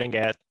 I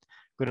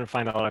couldn't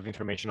find a lot of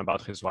information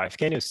about his wife.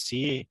 Can you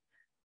see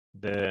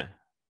the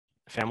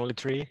family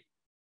tree?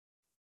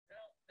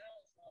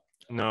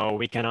 No,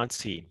 we cannot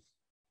see.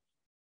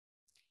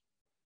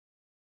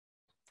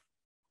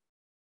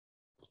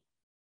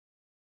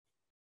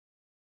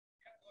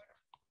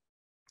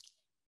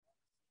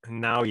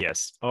 Now,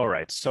 yes. All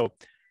right. So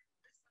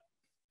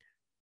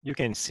you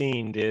can see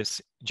in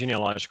this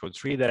genealogical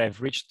tree that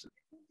I've reached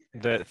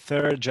the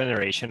third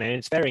generation, and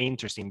it's very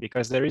interesting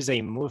because there is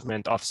a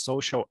movement of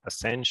social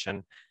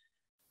ascension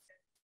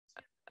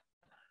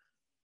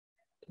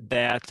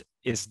that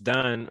is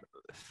done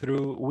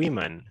through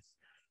women.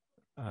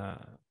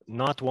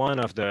 Not one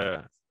of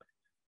the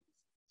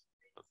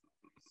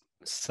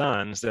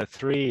sons, the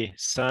three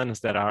sons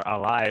that are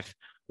alive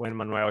when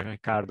Manuel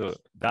Ricardo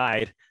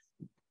died,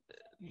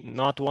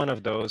 not one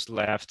of those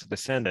left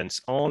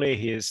descendants, only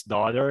his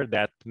daughter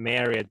that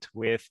married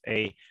with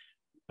a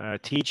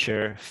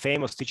teacher,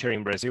 famous teacher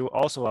in Brazil,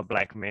 also a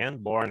black man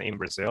born in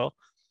Brazil,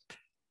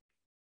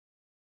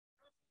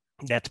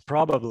 that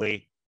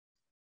probably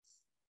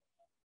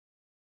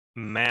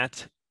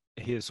met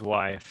his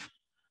wife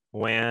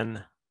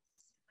when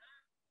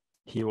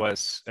he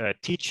was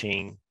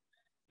teaching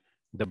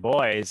the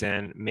boys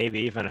and maybe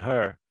even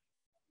her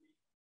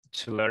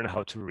to learn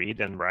how to read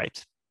and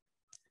write.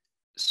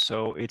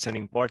 So it's an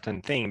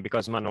important thing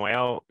because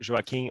Manuel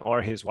Joaquim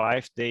or his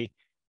wife, they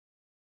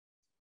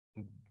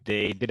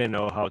didn't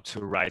know how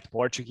to write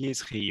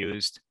Portuguese. He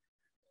used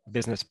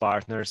business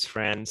partners,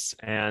 friends,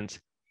 and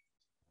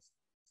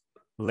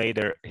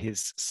later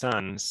his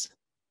sons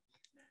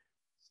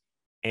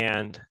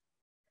and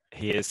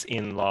his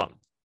in-law,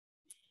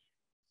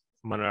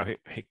 Manuel,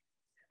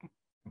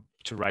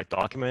 to write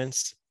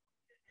documents.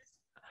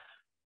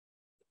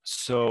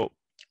 So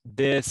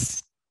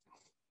this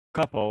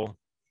couple,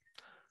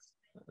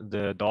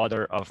 the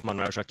daughter of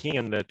Manuel Joaquim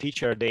and the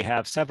teacher, they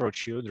have several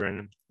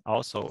children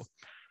also.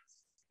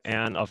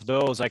 And of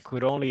those, I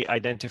could only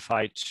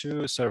identify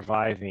 2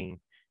 surviving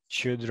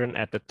children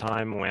at the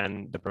time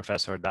when the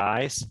professor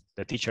dies.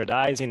 The teacher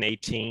dies in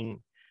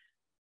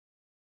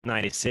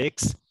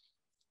 1896.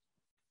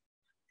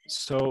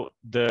 So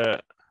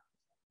the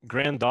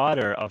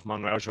granddaughter of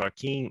Manuel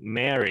Joaquim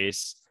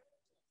marries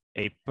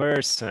a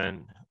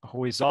person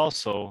who is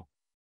also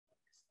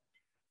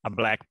a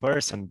black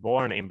person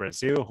born in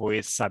Brazil, who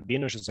is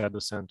Sabino José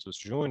dos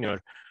Santos Júnior,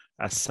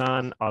 a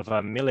son of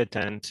a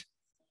militant,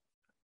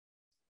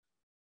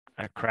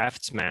 a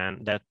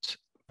craftsman that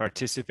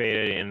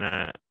participated in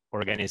an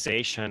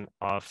organization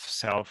of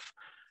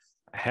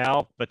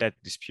self-help, but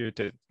that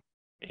disputed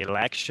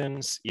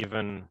elections,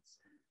 even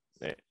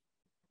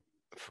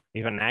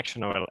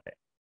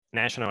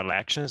national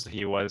elections.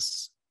 He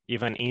was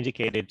even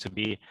indicated to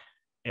be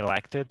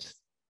elected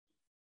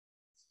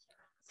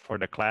for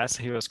the class.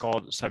 He was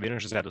called Sabino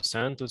José dos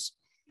Santos.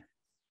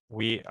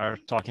 We are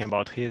talking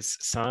about his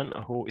son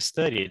who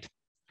studied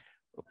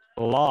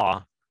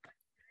law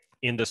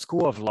in the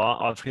School of Law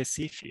of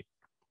Recife.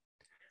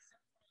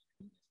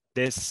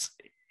 This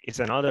is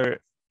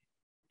another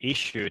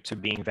issue to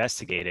be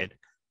investigated.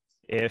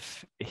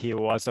 If he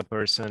was a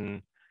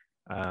person,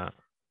 a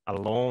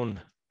lone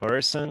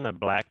person, a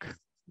black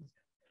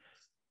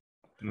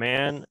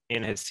man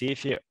in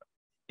Recife,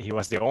 he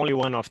was the only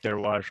one if there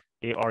were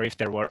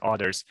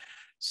others.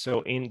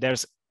 So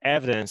there's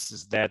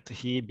evidence that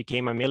he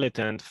became a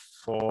militant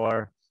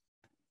for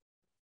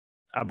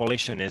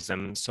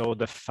abolitionism. So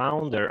the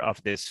founder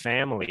of this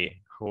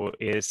family, who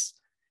is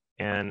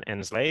an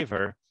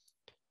enslaver,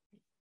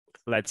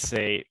 let's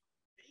say,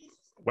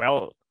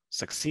 well,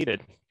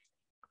 succeeded.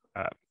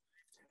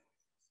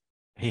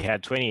 He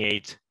had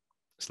 28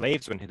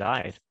 slaves when he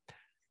died.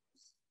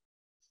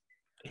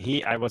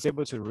 I was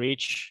able to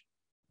reach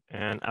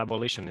an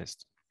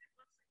abolitionist.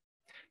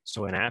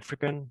 So an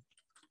African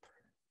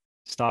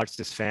starts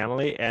this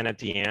family, and at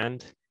the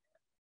end,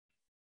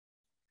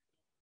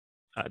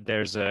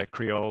 there's a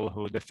Creole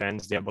who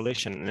defends the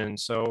abolition. And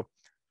so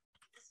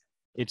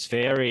it's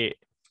very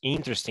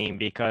interesting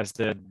because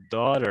the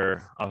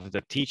daughter of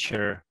the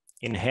teacher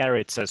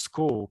inherits a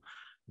school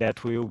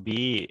that will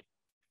be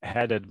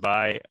headed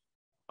by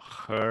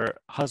her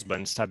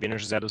husband, Sabino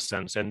José dos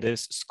Santos. And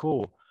this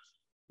school,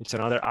 it's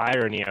another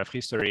irony of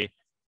history,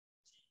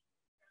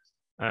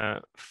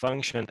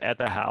 functioned at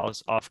the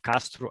house of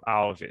Castro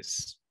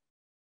Alves.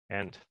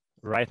 And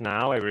right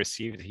now I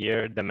received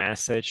here the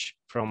message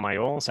from my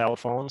own cell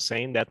phone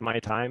saying that my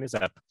time is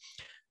up.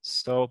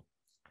 So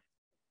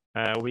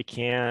we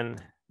can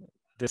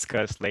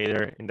discuss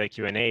later in the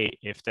Q&A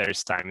if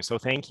there's time. So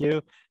thank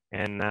you.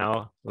 And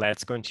now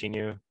let's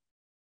continue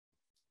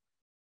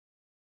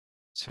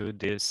to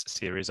this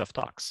series of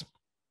talks.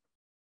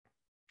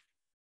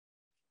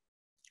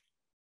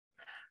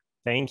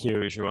 Thank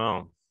you,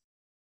 João.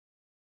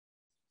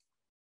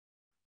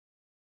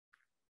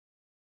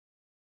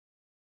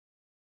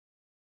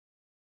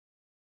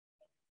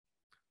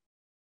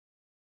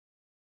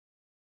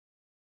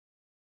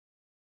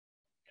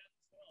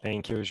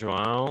 Thank you,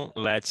 João.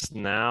 Let's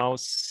now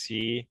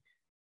see.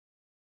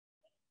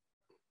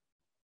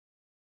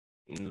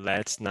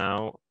 Let's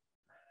now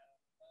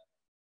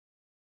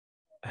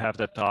have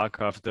the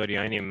talk of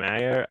Doriane and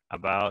Meyer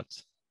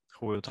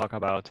who will talk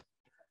about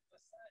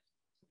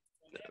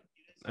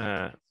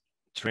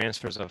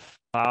transfers of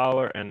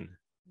power and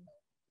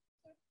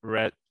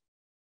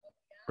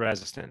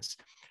resistance.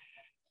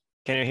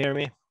 Can you hear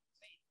me?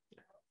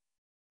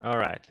 All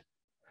right.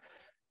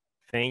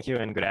 Thank you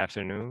and good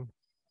afternoon.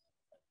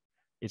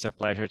 It's a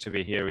pleasure to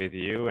be here with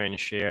you and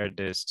share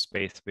this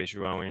space with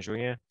João and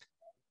Júnia.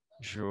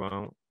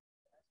 João,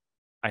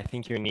 I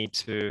think you need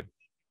to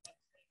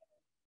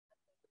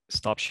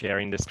stop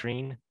sharing the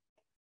screen.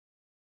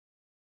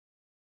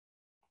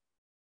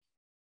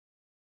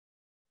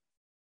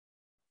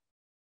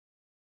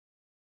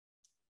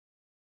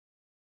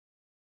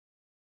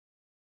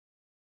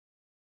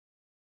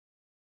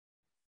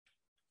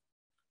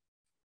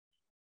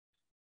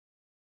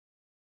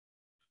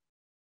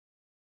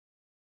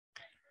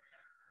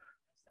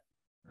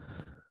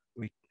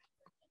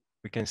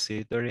 We can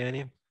see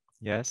Doriane,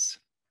 yes.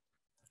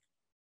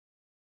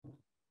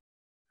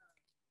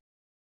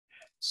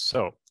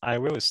 So I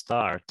will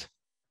start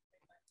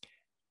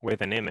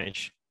with an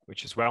image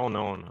which is well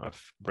known of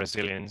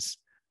Brazilians.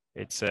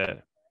 It's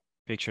a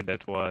picture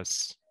that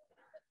was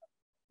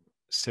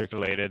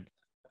circulated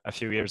a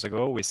few years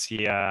ago. We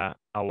see a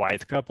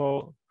white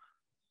couple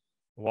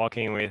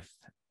walking with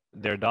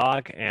their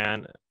dog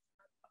and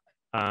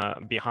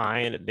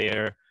behind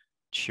their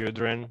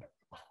children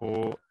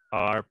who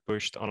are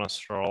pushed on a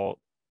stroll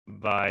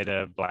by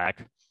the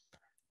black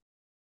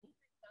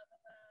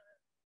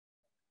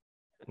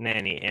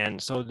nanny.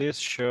 And so this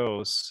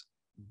shows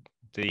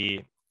the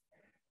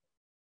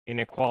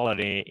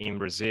inequality in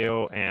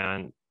Brazil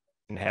and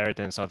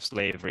inheritance of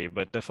slavery.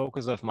 But the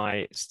focus of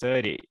my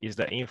study is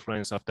the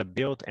influence of the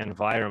built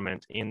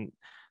environment in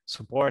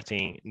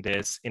supporting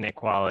this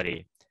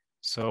inequality.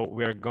 So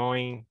we're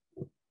going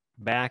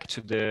back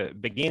to the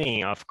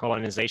beginning of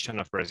colonization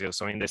of Brazil.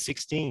 So in the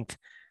 16th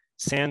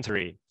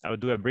century, I'll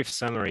do a brief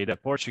summary. The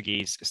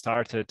Portuguese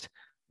started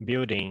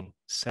building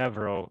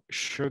several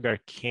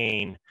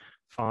sugarcane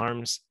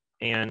farms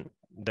and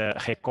the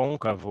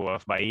Recôncavo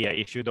of Bahia.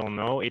 If you don't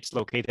know, it's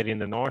located in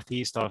the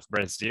northeast of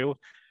Brazil,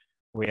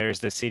 where is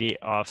the city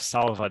of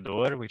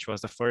Salvador, which was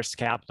the first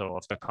capital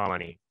of the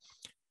colony.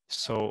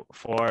 So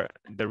for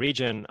the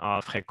region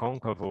of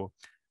Recôncavo,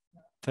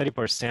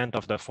 30%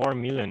 of the 4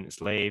 million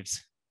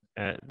slaves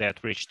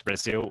that reached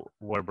Brazil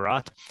were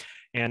brought,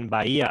 and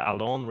Bahia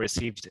alone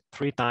received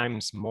 3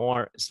 times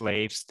more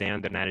slaves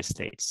than the United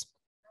States.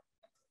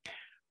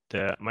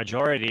 The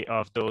majority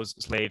of those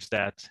slaves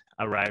that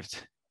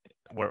arrived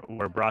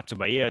were brought to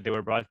Bahia. They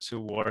were brought to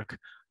work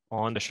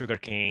on the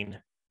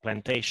sugarcane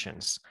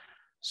plantations.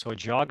 So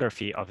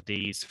geography of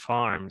these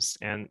farms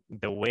and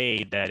the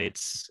way that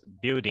its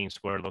buildings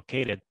were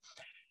located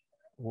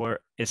were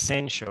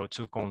essential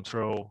to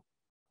control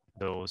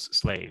those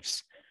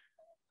slaves.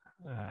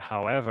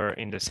 However,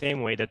 in the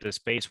same way that the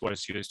space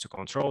was used to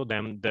control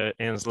them, the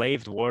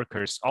enslaved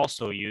workers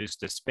also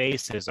used the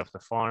spaces of the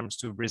farms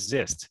to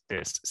resist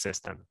this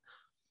system.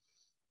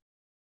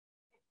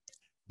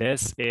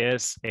 This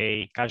is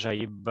a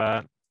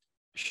Cajaíba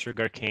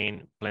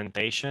sugarcane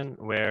plantation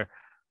where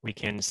we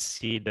can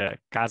see the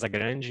Casa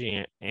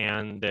Grande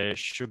and the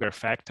sugar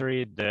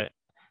factory. The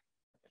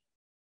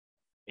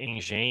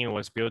engenho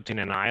was built in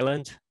an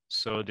island.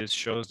 So this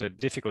shows the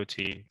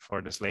difficulty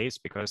for the slaves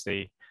because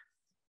the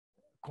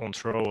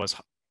control was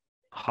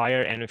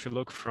higher. And if you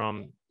look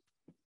from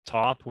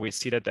top, we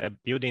see that the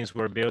buildings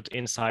were built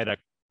inside a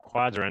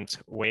quadrant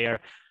where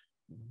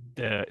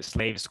the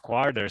slaves'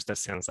 quarters, the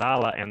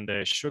senzala and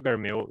the sugar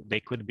mill,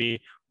 they could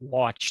be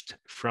watched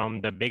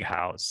from the big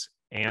house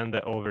and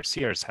the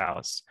overseer's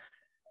house.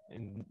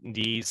 And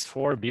these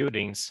 4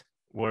 buildings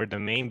were the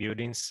main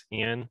buildings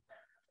in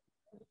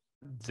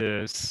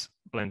these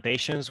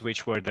plantations,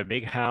 which were the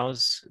big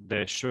house,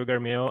 the sugar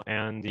mill,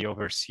 and the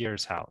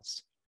overseer's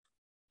house.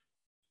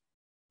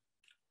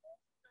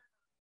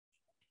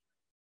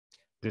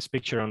 This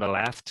picture on the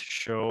left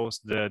shows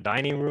the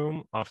dining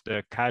room of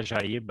the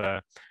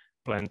Cajaíba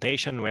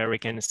plantation, where we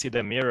can see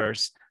the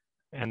mirrors,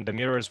 and the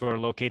mirrors were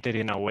located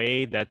in a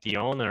way that the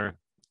owner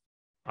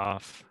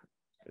of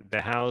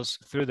the house,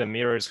 through the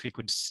mirrors, he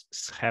could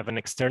have an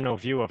external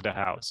view of the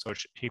house, so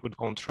he could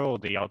control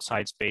the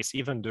outside space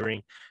even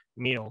during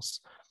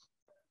meals.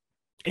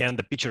 And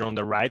the picture on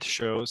the right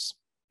shows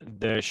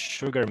the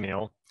sugar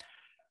mill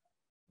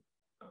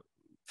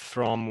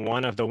from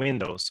one of the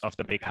windows of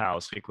the big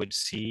house. We could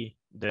see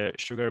the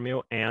sugar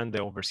mill and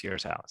the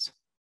overseer's house.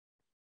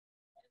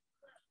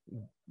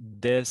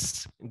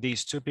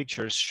 These 2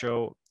 pictures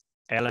show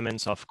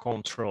elements of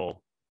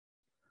control,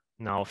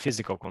 now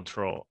physical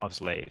control of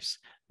slaves.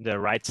 The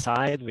right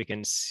side, we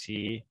can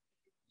see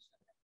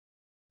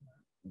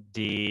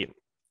the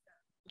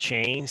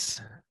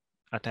chains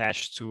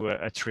attached to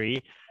a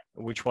tree,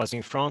 which was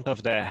in front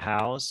of the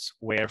house,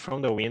 where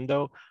from the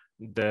window,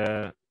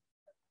 the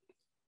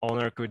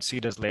owner could see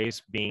the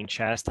slaves being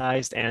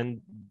chastised,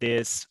 and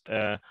this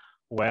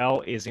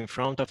well is in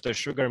front of the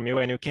sugar mill,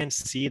 and you can't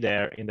see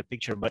there in the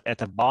picture, but at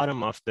the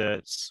bottom of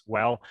the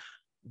well,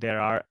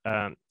 there are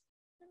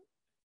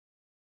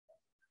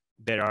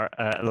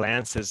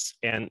lances,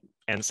 and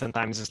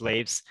sometimes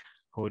slaves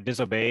who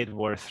disobeyed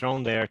were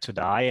thrown there to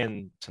die,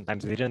 and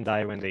sometimes they didn't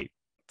die when they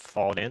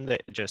fall in, they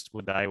just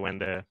would die when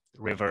the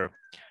river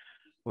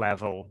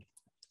level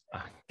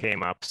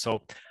came up.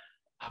 So,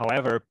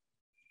 however,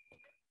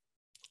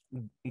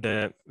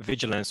 the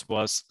vigilance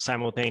was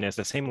simultaneous.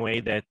 The same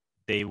way that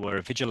they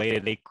were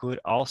vigilated, they could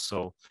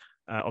also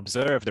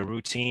observe the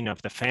routine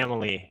of the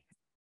family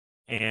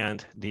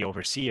and the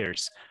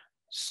overseers.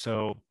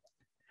 So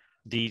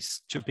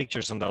these two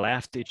pictures on the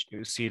left,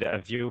 you see a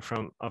view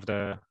of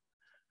the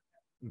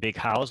big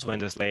house when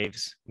the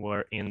slaves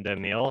were in the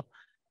mill,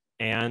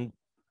 and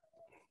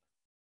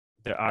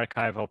the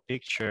archival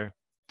picture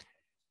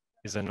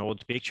is an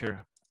old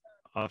picture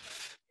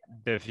of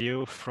the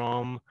view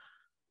from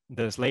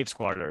the slaves'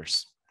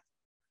 quarters.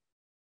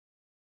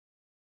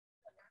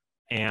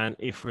 And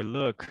if we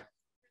look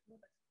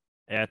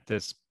at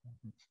this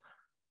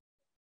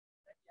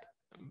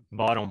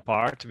bottom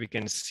part, we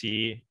can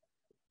see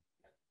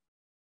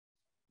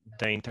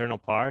the internal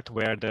part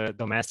where the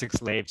domestic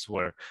slaves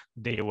were.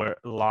 They were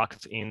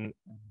locked in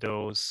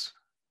those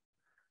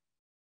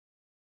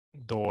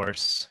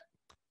doors.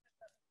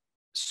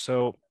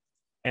 So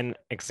an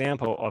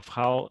example of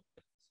how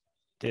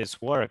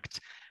this worked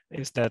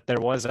is that there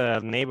was a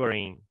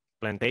neighboring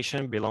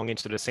plantation belonging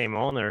to the same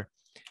owner,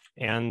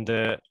 and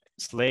the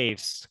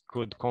slaves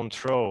could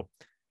control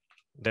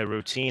the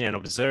routine and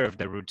observe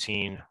the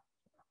routine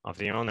of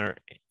the owner.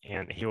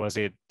 And he was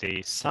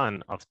the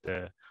son of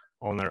the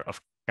owner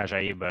of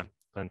Cajaíba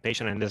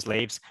plantation, and the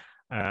slaves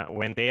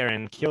went there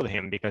and killed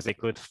him because they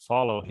could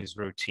follow his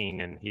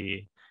routine, and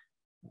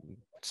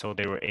so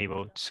they were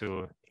able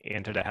to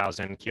enter the house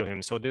and kill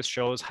him. So this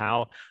shows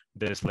how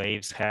the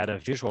slaves had a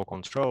visual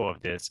control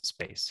of this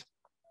space.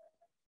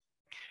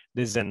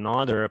 This is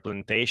another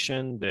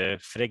plantation, the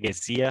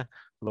Freguesia,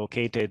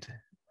 located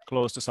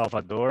close to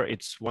Salvador.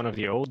 It's one of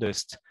the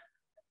oldest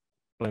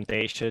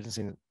plantations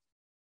in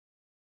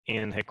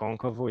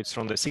Recôncavo. It's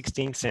from the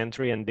 16th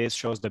century, and this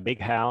shows the big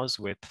house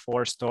with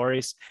 4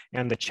 stories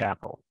and the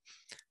chapel.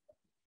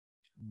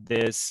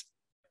 This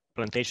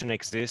plantation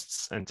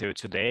exists until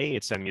today.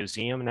 It's a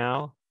museum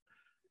now,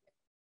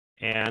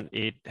 and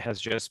it has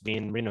just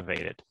been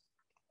renovated.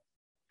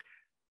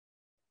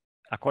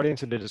 According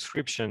to the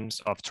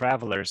descriptions of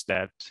travelers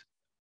that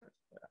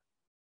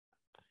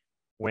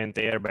went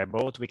there by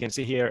boat, we can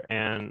see here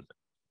an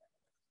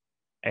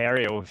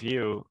aerial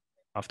view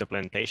of the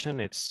plantation.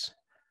 It's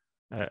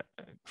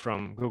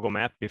from Google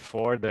Maps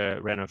before the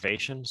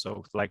renovation,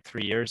 so like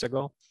 3 years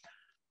ago.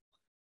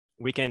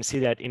 We can see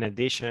that in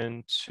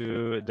addition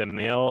to the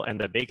mill and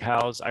the big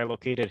house, I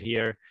located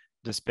here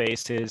the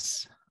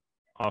spaces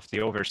of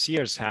the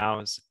overseer's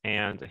house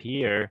and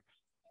here,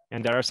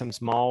 and there are some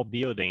small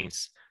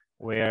buildings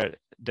where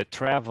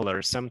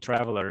some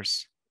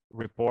travelers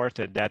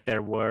reported that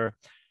there were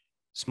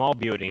small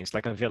buildings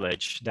like a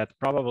village that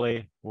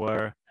probably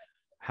were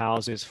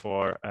houses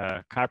for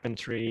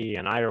carpentry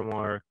and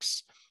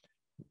ironworks.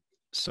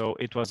 So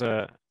this was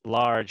a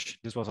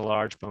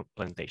large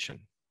plantation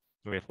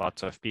with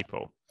lots of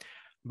people.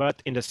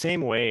 But in the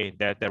same way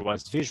that there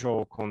was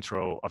visual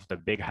control of the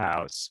big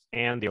house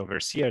and the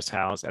overseer's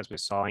house, as we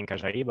saw in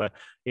Cajaíba,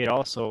 it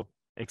also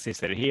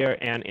existed here.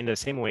 And in the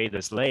same way,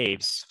 the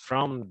slaves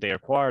from their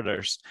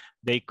quarters,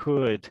 they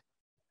could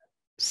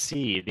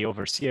see the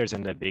overseers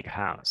in the big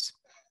house.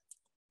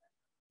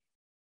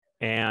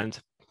 And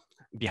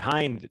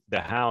behind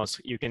the house,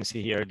 you can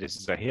see here, this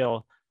is a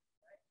hill.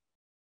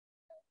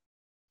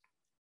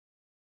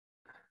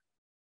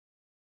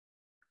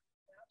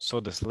 So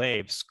the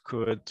slaves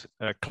could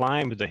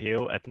climb the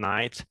hill at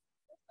night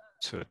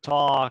to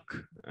talk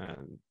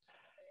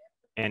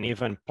and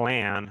even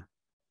plan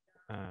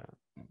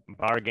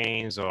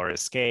bargains or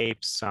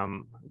escapes,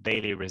 some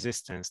daily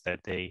resistance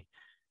that they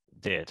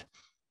did.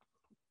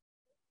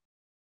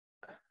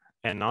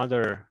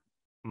 Another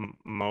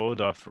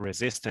mode of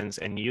resistance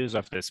and use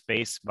of the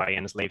space by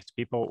enslaved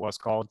people was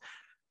called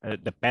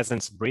the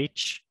peasants'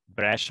 breach,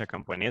 brecha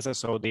camponesa.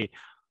 So the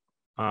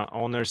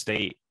owners,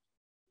 they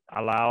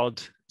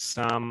allowed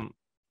some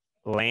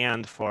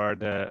land for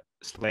the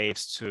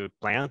slaves to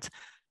plant.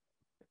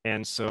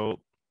 And so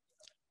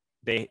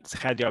they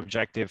had the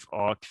objective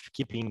of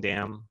keeping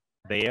them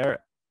there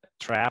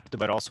trapped,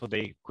 but also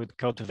they could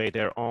cultivate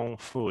their own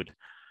food.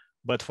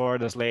 But for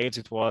the slaves,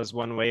 it was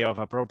one way of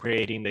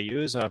appropriating the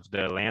use of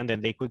the land,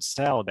 and they could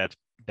sell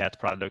that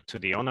product to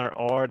the owner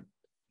or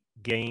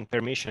gain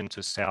permission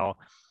to sell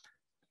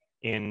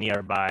in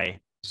nearby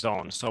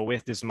zones. So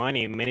with this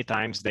money, many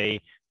times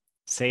they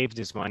save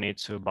this money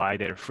to buy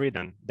their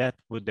freedom. That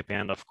would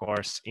depend, of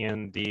course,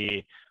 in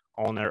the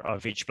owner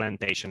of each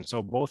plantation.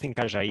 So both in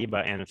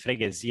Cajaíba and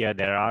Freguesia,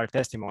 there are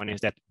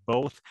testimonies that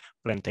both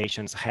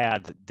plantations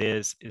had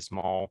this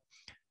small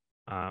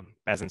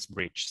peasants'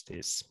 breach,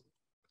 this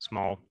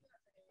small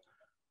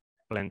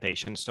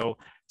plantation. So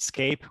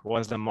escape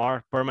was the more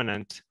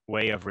permanent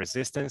way of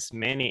resistance.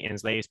 Many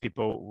enslaved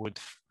people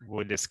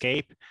would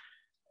escape,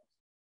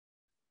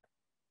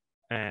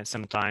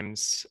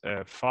 sometimes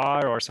far,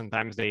 or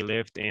sometimes they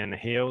lived in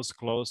hills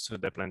close to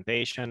the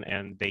plantation,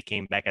 and they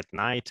came back at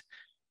night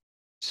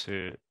to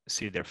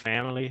see their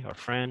family or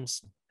friends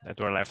that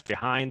were left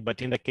behind.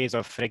 But in the case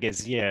of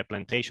Freguesia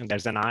plantation,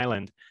 there's an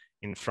island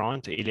in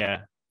front,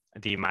 Ilha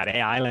de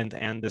Maré Island,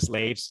 and the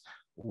slaves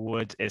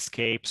would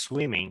escape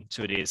swimming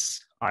to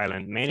this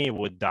island. Many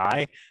would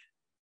die,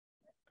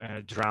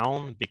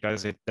 drown, because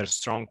there's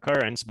strong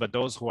currents, but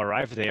those who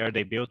arrived there,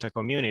 they built a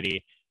community,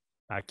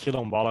 a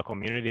quilombola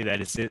community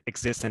that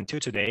exists until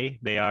today.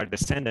 They are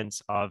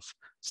descendants of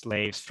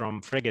slaves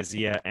from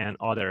Freguesia and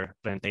other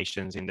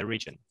plantations in the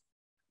region.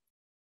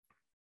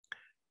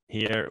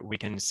 Here we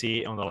can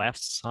see on the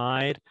left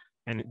side,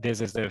 and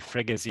this is the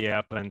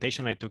Freguesia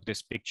plantation. I took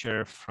this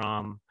picture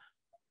from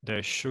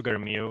the sugar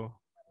mill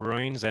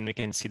ruins, and we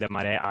can see the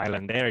Maré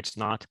Island there. It's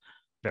not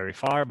very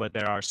far, but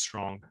there are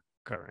strong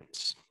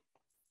currents.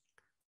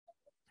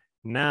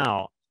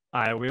 Now,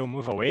 I will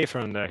move away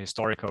from the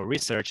historical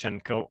research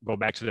and go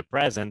back to the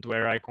present,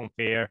 where I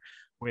compare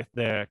with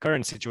the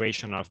current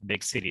situation of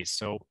big cities.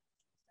 So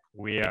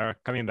we are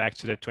coming back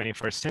to the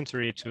 21st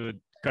century, to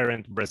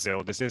current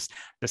Brazil. This is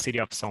the city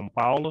of São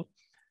Paulo.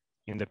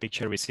 In the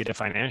picture, we see the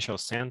financial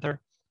center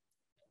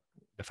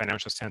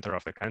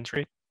of the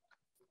country.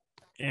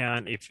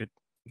 And if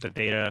the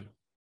data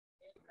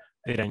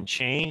didn't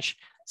change,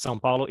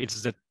 São Paulo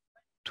is the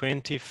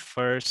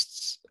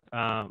 21st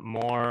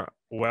more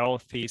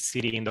wealthy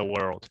city in the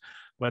world.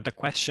 But the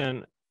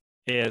question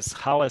is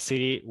how a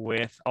city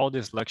with all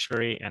this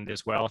luxury and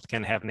this wealth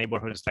can have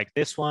neighborhoods like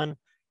this one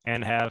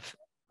and have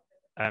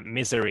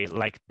misery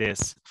like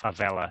this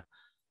favela.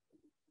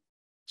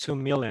 2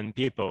 million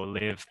people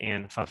live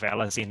in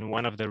favelas in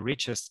one of the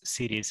richest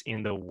cities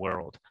in the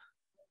world.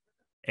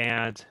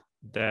 And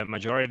the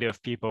majority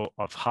of people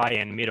of high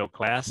and middle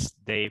class,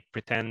 they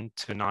pretend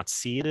to not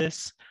see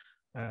this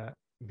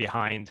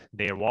behind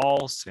their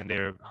walls and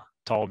their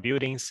tall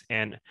buildings,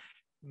 and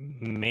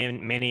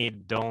many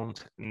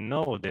don't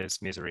know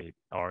this misery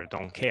or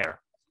don't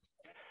care.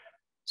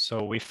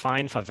 So we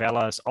find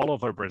favelas all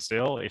over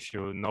Brazil. If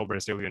you know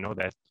Brazil, you know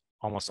that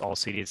almost all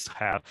cities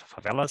have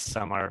favelas.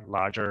 Some are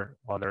larger,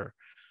 other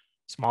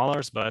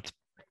smaller, but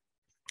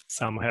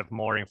some have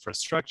more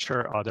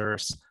infrastructure,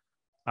 others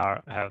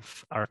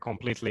are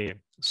completely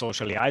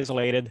socially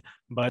isolated,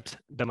 but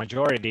the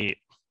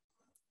majority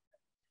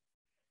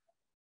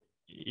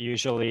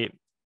usually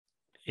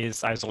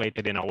is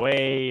isolated in a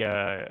way,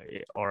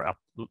 or a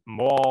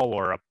mall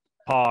or a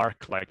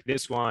park like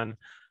this one.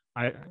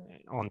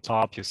 On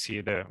top, you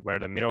see where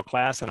the middle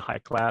class and high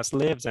class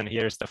lives, and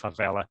here's the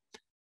favela.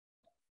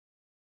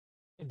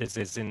 This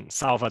is in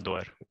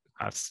Salvador,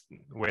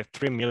 with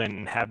 3 million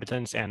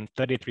inhabitants, and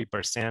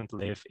 33%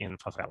 live in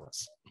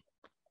favelas.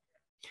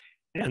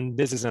 And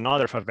this is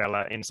another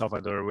favela in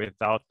Salvador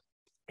without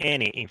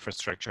any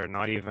infrastructure,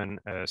 not even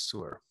a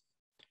sewer.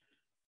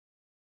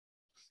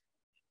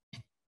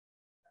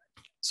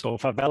 So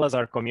favelas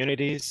are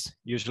communities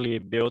usually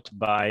built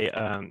by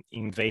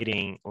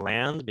invading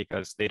land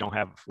because they don't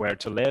have where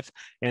to live.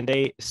 And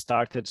they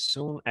started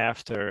soon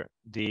after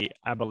the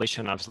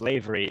abolition of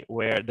slavery,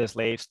 where the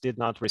slaves did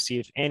not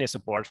receive any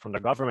support from the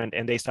government,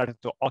 and they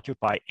started to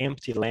occupy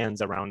empty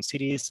lands around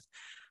cities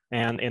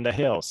and in the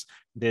hills.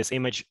 This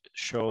image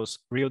shows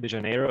Rio de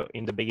Janeiro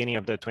in the beginning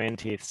of the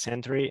 20th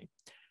century.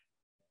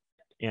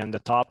 In the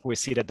top, we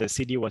see that the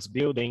city was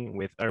growing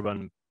with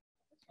urban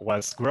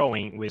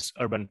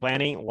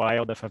planning,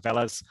 while the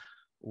favelas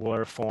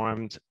were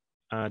formed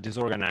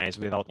disorganized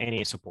without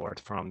any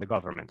support from the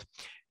government.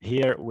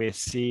 Here we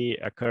see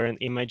a current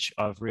image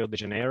of Rio de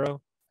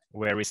Janeiro,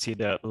 where we see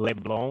the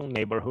Leblon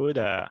neighborhood,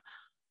 a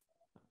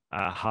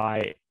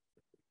high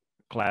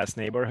class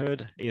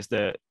neighborhood, is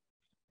the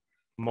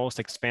most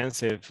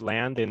expensive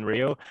land in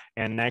Rio.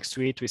 And next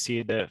to it, we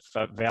see the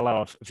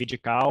favela of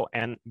Vidigal,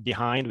 and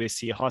behind we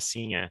see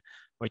Rocinha,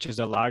 which is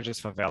the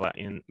largest favela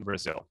in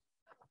Brazil.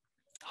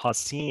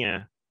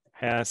 Rocinha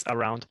has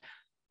around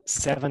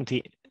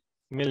 70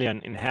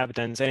 million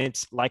inhabitants, and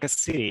it's like a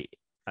city,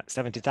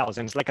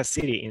 70,000, it's like a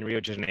city in Rio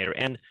de Janeiro.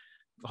 And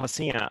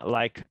Rocinha,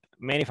 like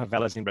many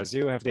favelas in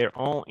Brazil, have their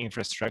own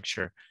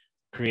infrastructure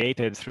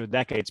created through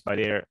decades by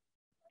their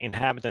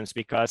inhabitants,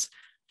 because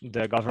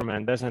the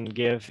government doesn't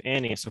give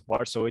any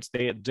support. So it's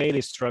the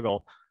daily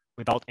struggle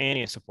without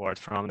any support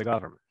from the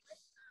government.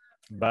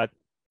 But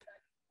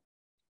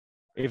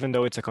even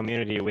though it's a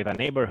community with a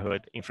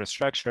neighborhood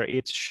infrastructure,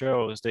 it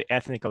shows the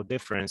ethnical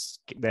difference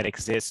that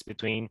exists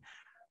between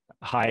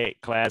high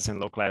class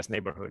and low class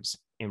neighborhoods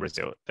in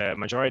Brazil. The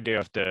majority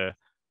of the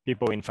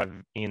people in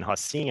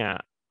Rocinha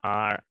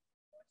are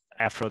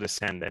Afro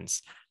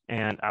descendants.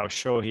 And I'll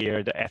show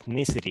here the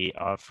ethnicity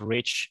of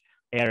rich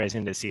areas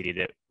in the city.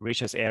 The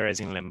richest areas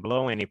in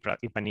Leblon and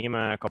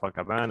Ipanema,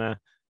 Copacabana,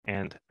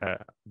 and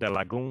the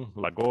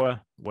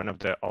Lagoa, one of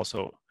the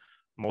also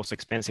most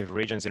expensive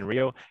regions in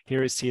Rio.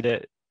 Here you see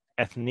the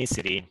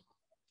ethnicity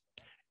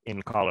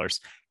in colors.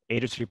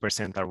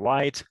 83% are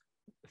white,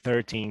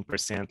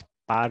 13%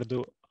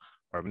 pardo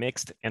or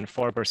mixed, and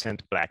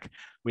 4% black.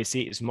 We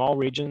see small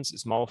regions,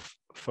 small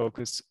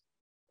focus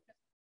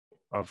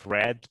of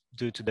red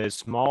due to the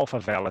small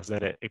favelas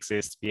that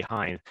exist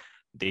behind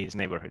these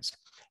neighborhoods.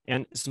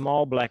 And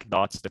small black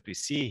dots that we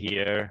see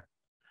here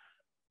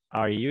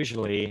are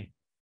usually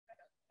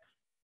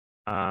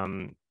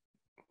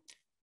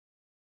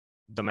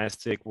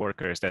domestic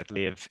workers that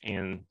live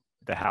in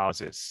the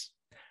houses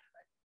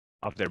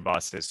of their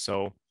bosses.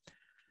 So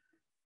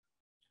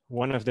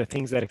one of the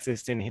things that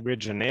exists in Rio de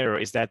Janeiro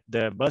is that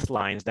the bus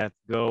lines that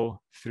go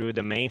through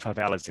the main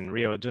favelas in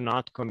Rio do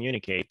not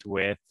communicate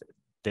with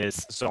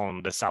this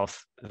zone, the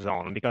south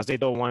zone, because they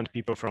don't want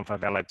people from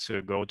favela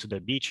to go to the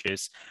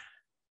beaches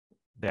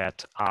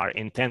that are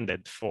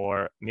intended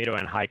for middle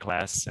and high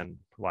class and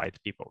white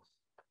people.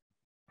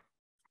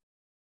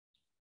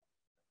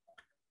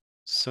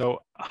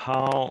 So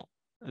how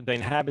the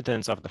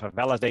inhabitants of the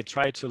favelas, they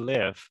try to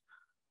live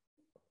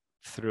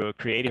through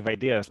creative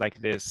ideas like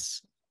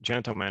this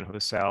gentleman who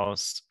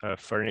sells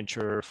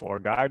furniture for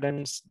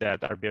gardens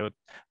that are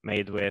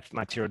made with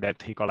material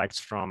that he collects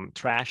from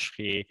trash.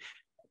 He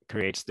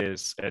creates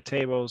these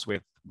tables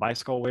with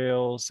bicycle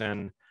wheels,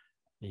 and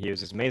he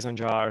uses mason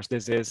jars.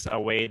 This is a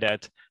way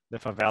that the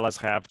favelas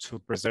have to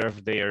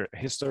preserve their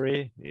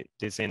history. It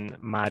is in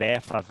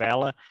Maré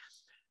Favela.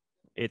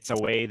 It's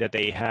a way that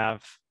they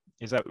have,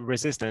 is a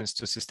resistance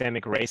to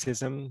systemic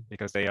racism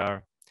because they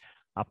are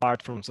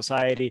apart from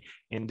society.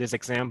 In this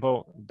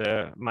example,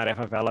 the Maré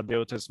Favela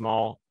built a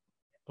small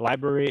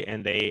library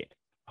and they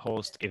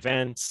host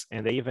events,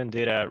 and they even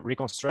did a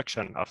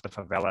reconstruction of the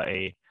favela,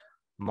 a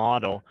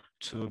model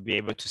to be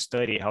able to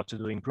study how to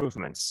do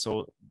improvements.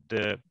 So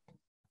the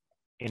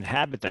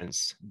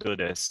inhabitants do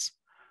this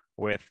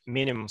with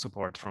minimum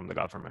support from the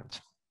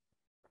government.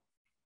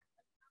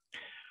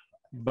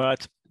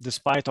 But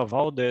despite of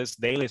all this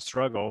daily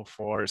struggle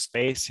for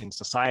space in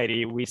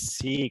society, we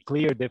see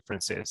clear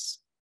differences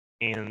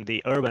in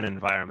the urban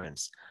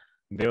environments,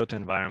 built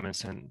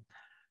environments, and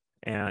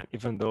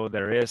even though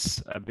there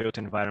is a built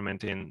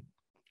environment in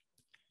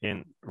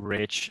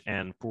rich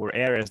and poor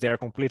areas, they are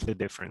completely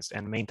different,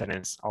 and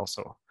maintenance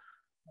also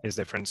is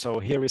different. So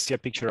here we see a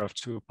picture of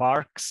two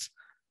parks.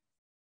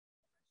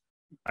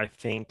 I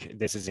think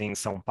this is in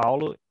São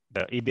Paulo,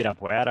 the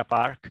Ibirapuera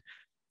Park.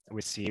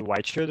 We see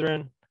white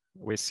children.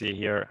 We see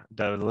here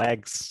the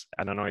legs,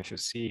 I don't know if you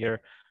see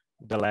here,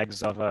 the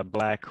legs of a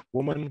black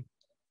woman,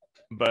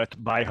 but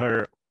by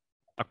her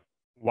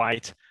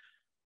white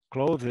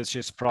clothes,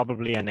 she's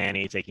probably a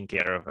nanny taking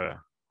care of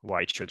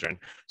white children.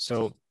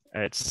 So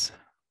there's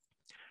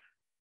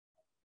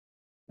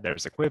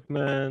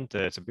equipment,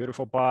 it's a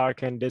beautiful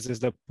park, and this is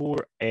the poor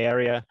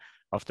area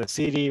of the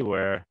city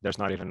where there's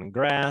not even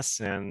grass,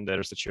 and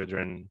there's the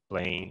children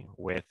playing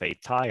with a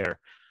tire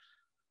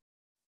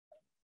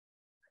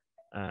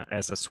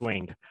as a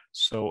swing.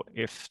 So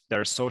if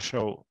there's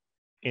social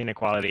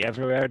inequality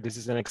everywhere, this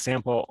is an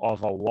example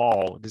of a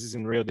wall. This is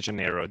in Rio de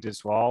Janeiro.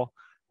 This wall,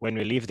 when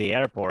we leave the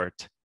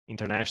airport,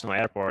 international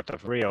airport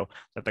of Rio,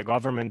 that the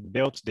government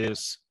built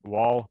this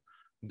wall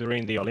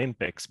during the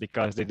Olympics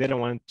because they didn't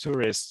want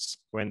tourists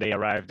when they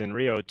arrived in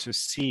Rio to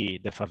see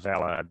the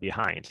favela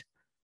behind,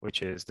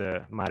 which is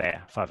the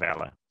Maré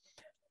Favela.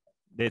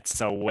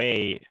 It's a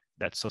way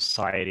that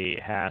society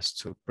has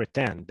to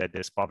pretend that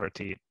this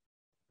poverty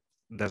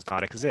does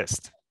not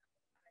exist.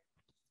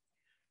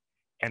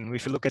 And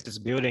if you look at this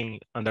building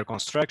under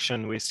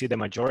construction, we see the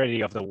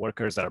majority of the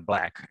workers are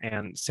Black,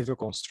 and civil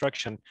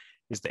construction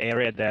is the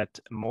area that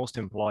most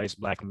employs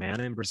Black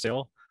men in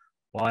Brazil,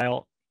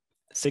 while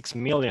 6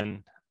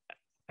 million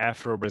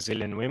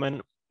Afro-Brazilian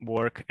women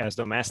work as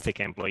domestic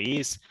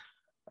employees,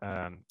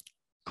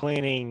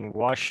 cleaning,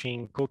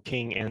 washing,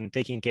 cooking, and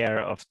taking care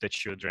of the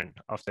children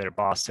of their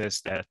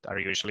bosses that are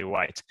usually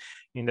white,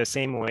 in the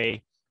same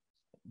way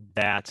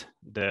that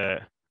the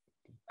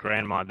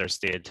grandmothers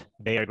did,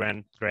 their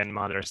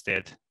grandmothers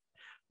did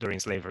during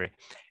slavery.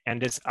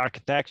 And this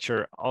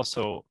architecture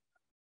also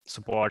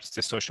supports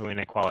the social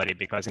inequality,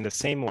 because in the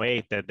same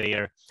way that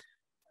their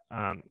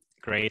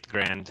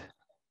great-grandmothers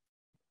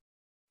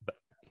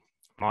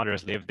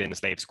lived in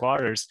slaves'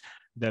 quarters,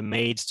 the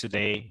maids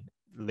today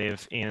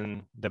live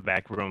in the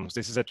back rooms.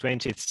 This is a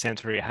 20th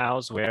century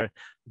house where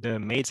the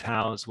maid's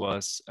house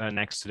was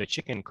next to the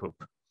chicken coop.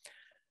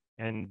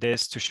 And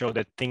this to show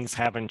that things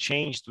haven't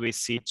changed, we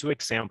see two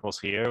examples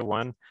here.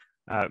 One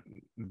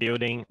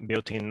building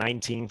built in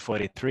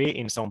 1943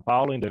 in São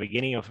Paulo, in the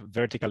beginning of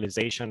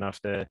verticalization of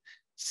the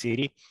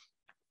city.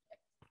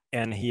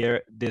 And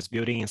here, this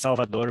building in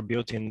Salvador,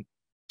 built in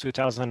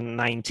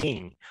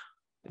 2019.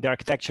 The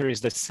architecture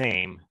is the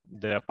same.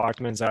 The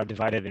apartments are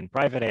divided in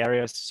private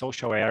areas,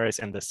 social areas,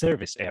 and the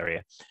service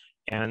area.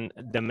 And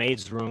the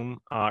maid's room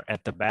are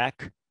at the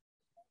back.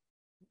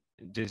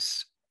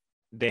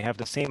 They have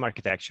the same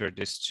architecture,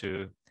 these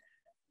two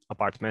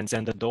apartments,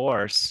 and the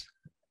doors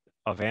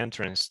of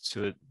entrance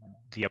to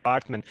the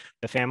apartment,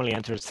 the family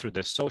enters through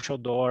the social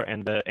door,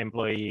 and the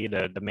employee,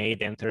 the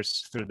maid,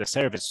 enters through the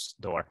service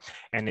door.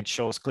 And it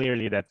shows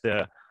clearly that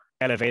the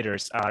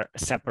elevators are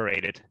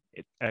separated.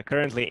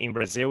 Currently in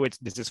Brazil,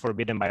 this is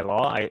forbidden by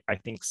law, I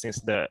think since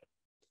the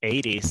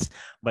 80s,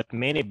 but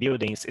many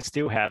buildings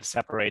still have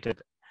separated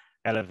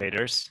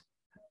elevators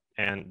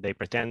and they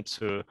pretend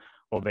to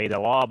obey the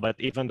law, but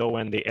even though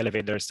when the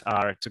elevators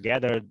are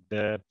together,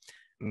 the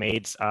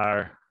maids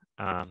are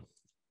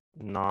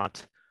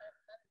not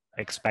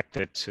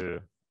expected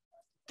to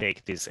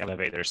take these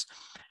elevators.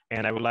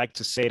 And I would like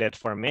to say that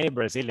for many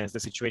Brazilians, the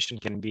situation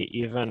can be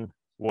even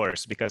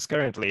worse because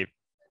currently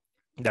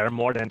there are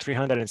more than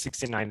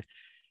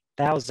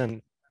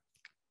 369,000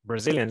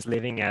 Brazilians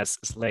living as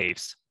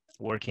slaves,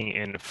 working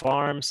in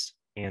farms,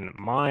 in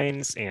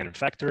mines, in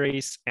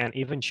factories, and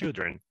even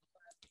children.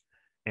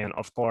 And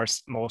of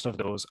course, most of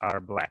those are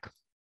Black.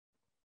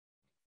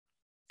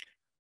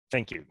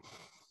 Thank you.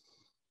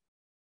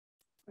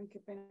 Thank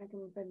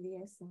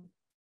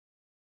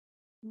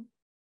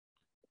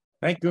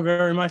you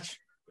very much,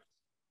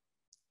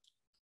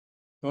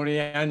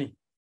 Doriane.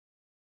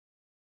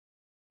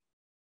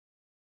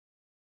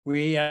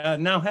 We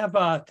now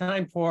have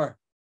time for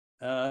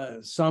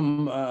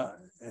some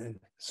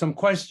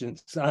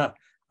questions.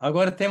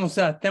 Agora temos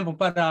tempo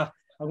para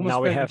algumas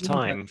Now we have perguntas.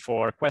 time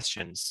for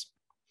questions.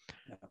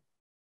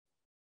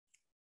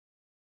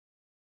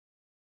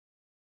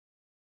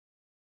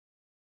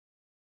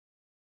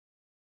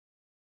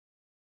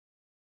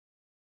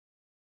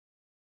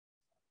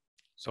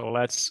 So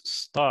let's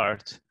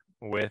start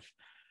with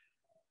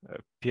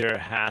Peter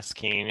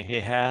asking. He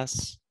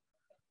has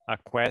a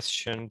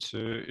question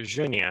to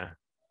Júnia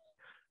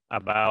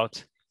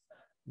about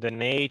the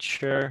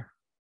nature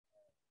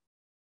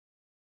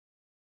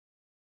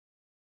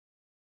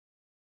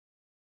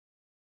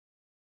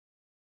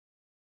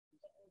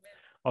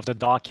of the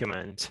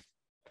document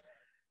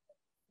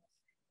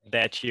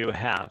that you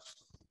have.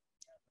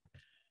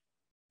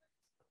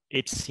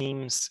 It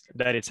seems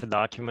that it's a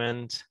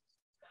document,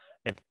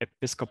 an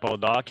episcopal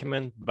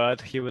document,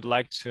 but he would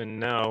like to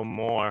know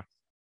more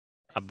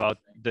about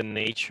the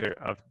nature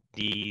of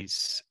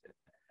these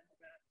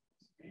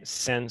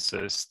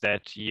census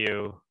that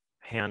you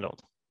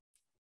handled.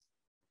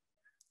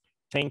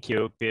 Thank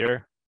you,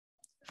 Peter,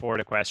 for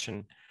the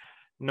question.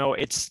 No,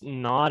 it's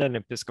not an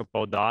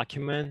episcopal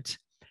document.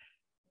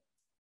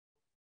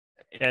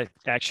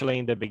 Actually,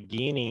 in the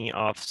beginning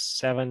of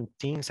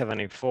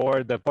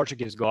 1774, the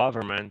Portuguese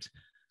government,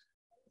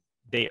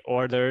 they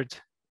ordered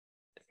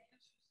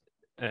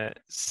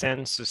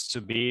census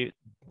to be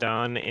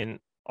done in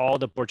all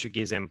the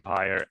Portuguese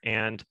Empire,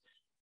 and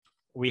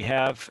we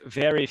have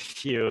very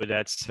few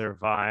that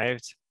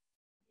survived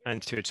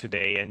until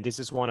today, and this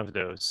is one of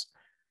those.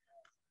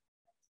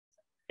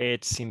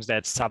 It seems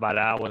that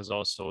Sabará was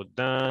also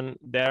done.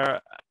 There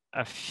are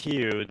a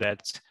few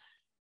that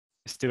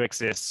still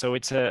exist. So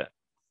it's a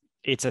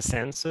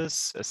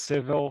census, a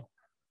civil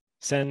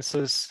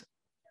census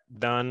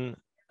done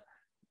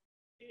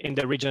in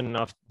the region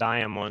of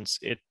diamonds.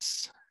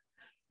 It's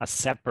a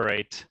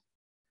separate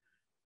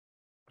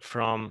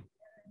from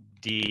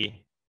the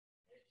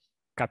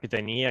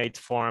capitania. It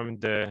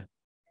formed the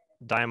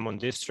diamond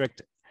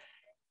district,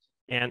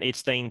 and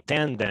it's the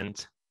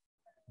intendant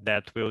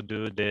that will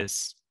do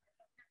this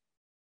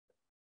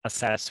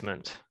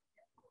assessment.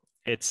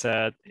 It's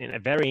a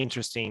very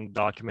interesting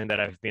document that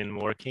I've been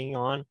working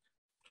on,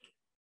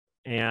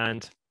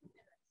 and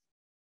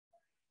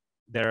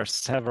there are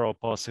several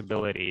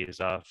possibilities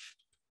of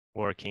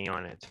working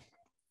on it.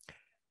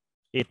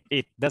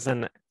 It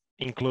doesn't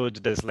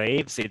include the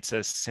slaves. It's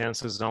a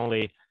census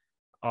only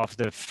of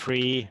the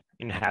free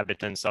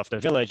inhabitants of the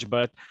village,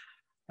 but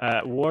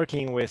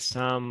working with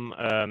some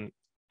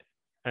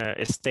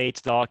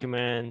estate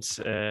documents,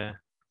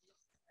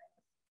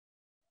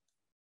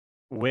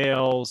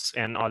 wills,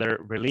 and other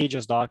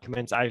religious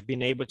documents, I've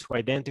been able to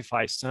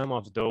identify some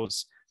of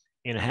those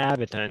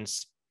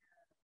inhabitants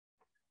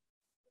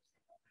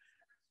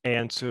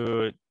and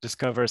to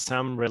discover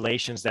some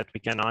relations that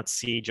we cannot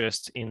see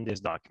just in this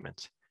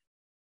document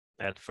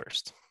at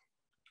first.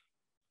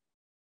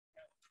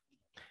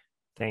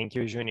 Thank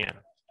you,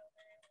 Júnia.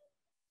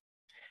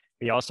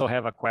 We also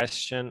have a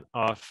question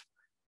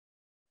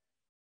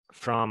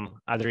from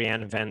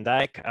Adrienne Van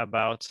Dyke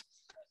about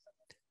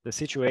the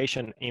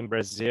situation in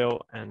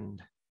Brazil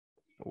and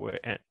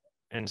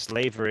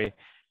slavery.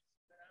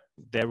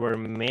 There were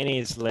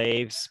many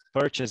slaves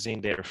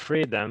purchasing their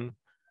freedom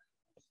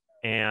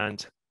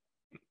and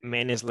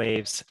many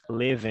slaves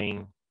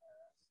living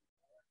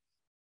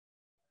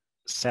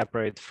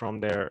separate from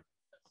their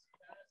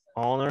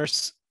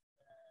owners.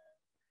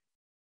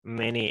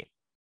 Many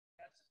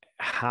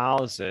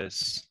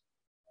houses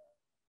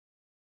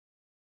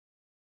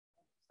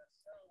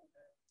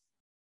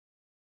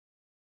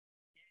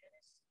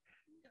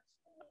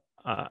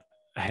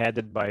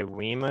headed by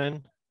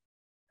women.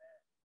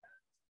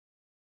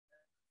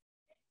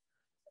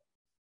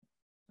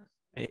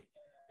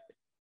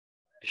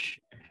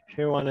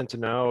 She wanted to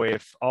know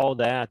if all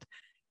that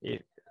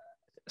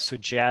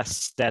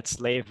suggests that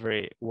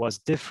slavery was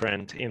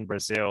different in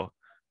Brazil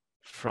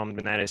from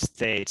the United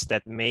States,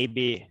 that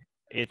maybe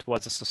it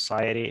was a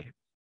society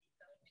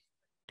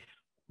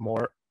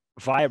more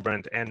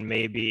vibrant and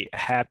maybe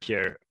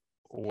happier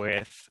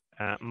with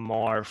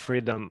more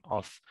freedom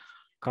of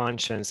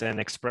conscience and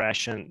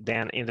expression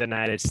than in the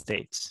United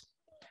States?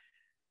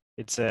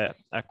 It's a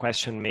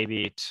question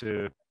maybe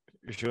to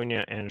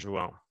Júnia and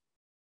João.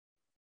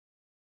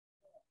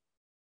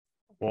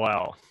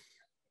 Well,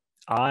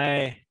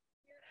 I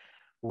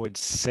would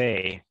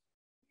say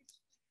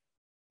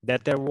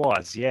that there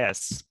was,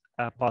 yes,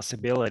 a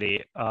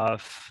possibility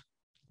of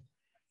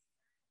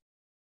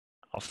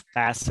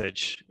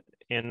passage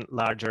in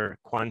larger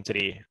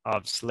quantity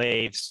of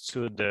slaves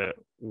to the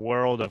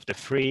world of the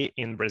free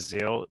in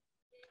Brazil,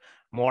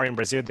 more in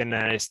Brazil than the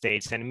United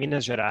States. And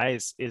Minas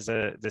Gerais is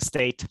the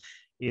state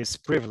is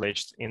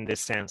privileged in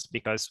this sense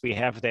because we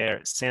have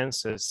their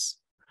census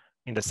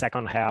in the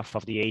second half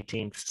of the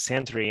 18th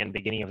century and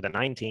beginning of the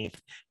 19th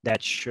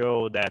that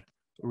show that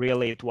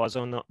really it was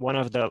one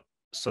of the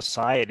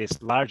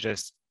society's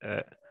largest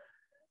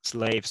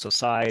slave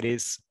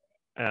societies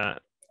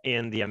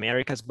in the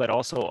Americas, but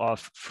also of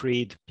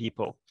freed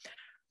people.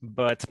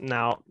 But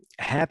now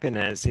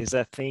happiness is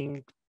a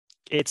thing,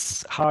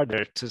 it's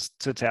harder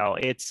to tell.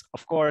 It's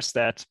of course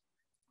that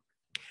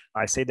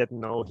I say that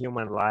no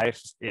human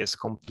life is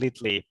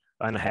completely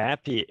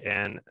unhappy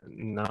and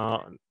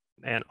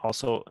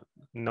also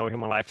no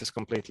human life is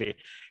completely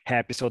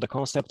happy. So the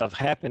concept of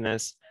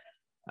happiness,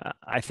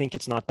 I think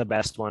it's not the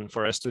best one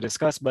for us to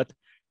discuss, but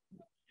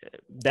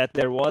that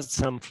there was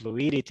some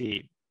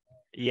fluidity,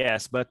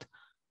 yes, but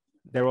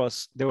there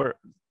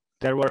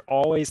were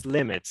always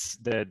limits.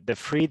 The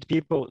freed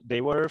people,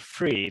 they were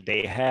free.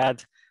 They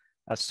had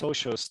a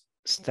social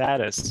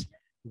status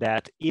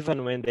that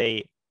even when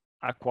they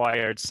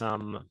acquired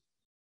some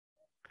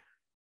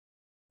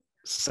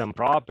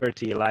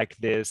property, like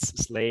this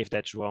slave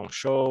that João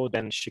showed,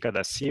 and Chica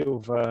da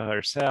Silva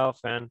herself,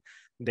 and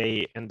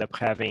they end up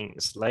having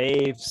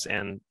slaves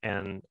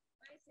and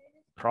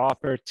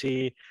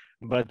property,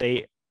 but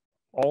they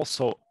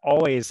also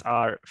always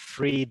are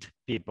freed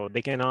people.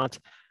 They cannot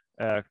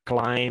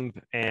climb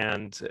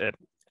and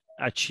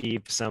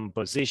achieve some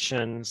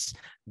positions.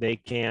 They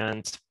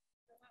can't.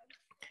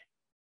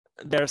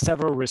 There are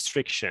several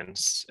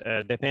restrictions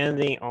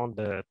depending on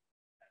the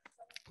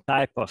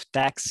type of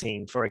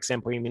taxing. For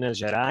example, in Minas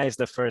Gerais,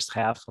 the first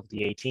half of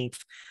the 18th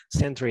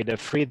century, the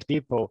freed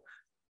people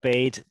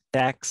paid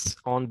tax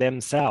on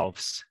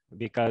themselves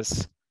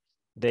because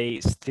there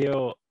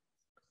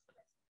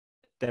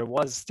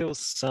was still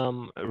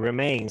some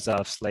remains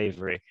of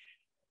slavery.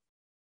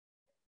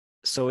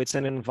 So it's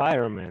an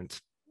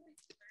environment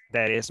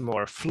that is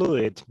more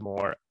fluid,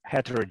 more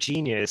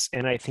heterogeneous.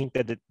 And I think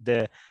that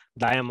the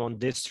Diamond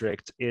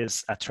District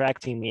is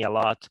attracting me a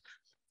lot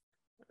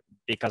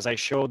because I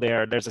show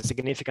there's a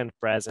significant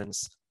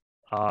presence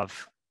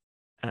of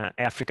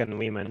African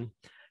women.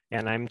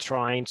 And I'm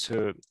trying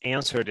to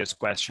answer this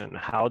question,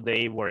 how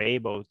they were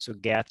able to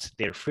get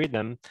their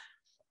freedom,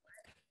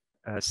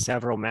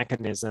 several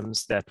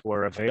mechanisms that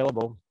were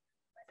available.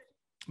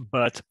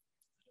 But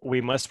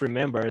we must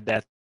remember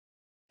that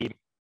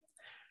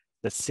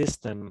the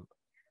system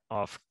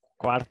of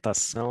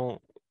coartação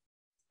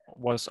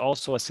was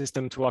also a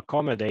system to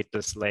accommodate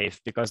the slave,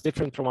 because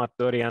different from what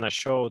Doriane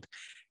showed,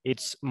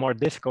 it's more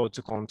difficult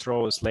to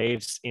control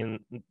slaves in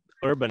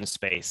urban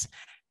space,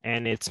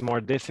 and it's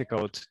more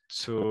difficult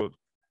to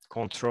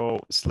control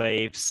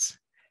slaves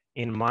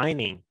in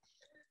mining.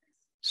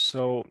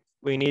 So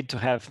we need to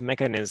have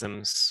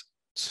mechanisms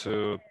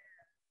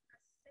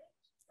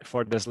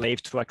for the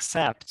slave to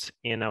accept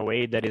in a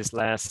way that is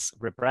less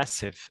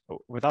repressive,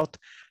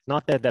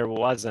 not that there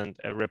wasn't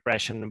a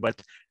repression,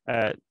 but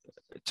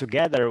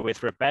together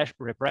with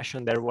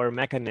repression, there were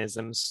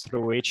mechanisms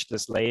through which the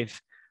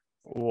slave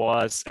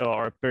was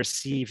or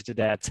perceived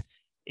that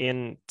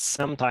in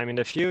some time in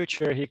the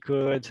future, he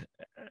could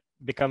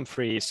become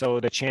free. So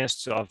the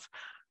chance of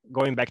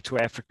going back to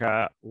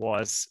Africa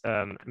was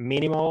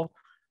minimal.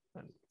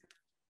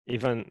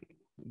 Even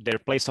their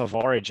place of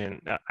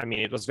origin, I mean,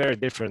 it was very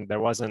different. There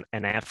wasn't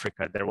an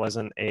Africa. There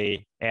wasn't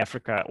a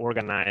Africa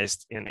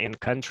organized in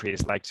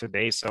countries like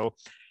today. So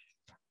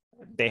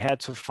they had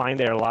to find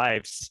their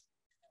lives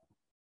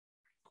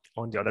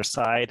on the other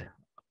side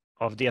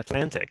of the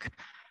Atlantic.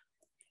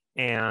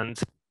 And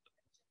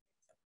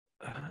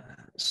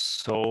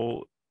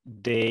so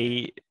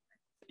they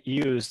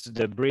used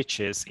the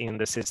breaches in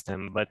the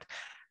system. But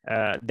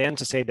then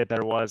to say that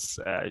there was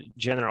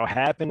general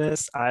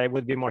happiness, I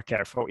would be more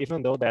careful,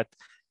 even though that,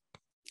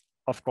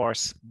 of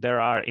course,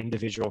 there are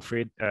individual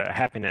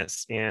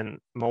happiness in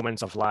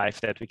moments of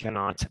life that we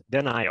cannot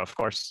deny. Of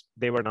course,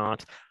 they were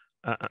not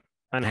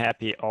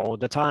unhappy all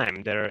the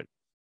time. They're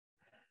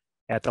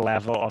at the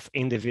level of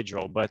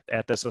individual, but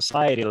at the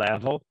society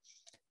level,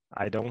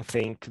 I don't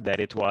think that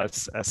it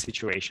was a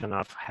situation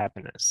of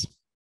happiness.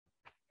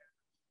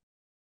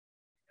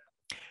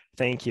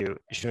 Thank you,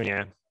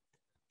 Júnia.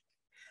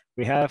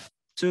 We have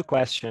two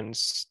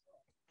questions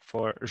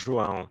for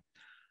João.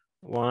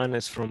 One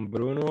is from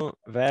Bruno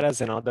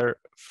Veras, another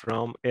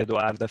from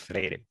Eduarda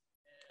Freire.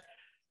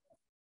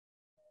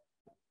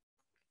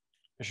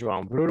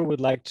 João, Bruno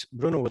would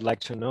like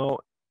to know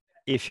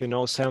if you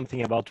know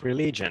something about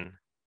religion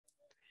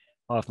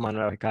of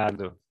Manuel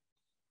Ricardo.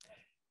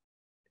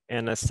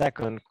 And a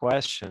second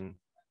question,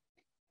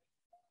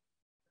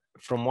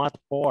 from what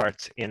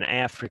port in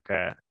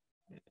Africa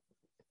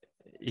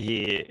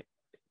he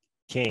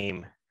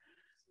came?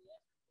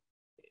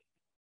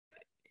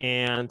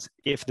 And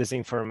if this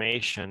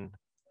information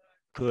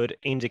could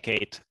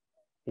indicate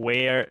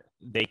where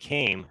they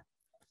came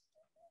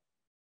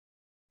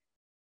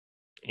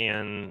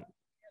in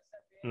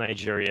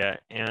Nigeria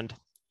and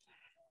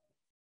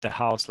the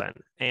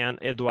houseland. And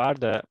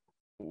Eduarda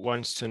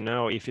wants to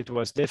know if it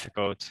was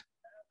difficult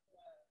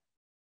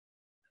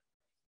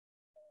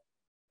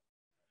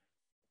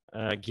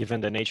given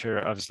the nature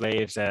of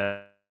slaves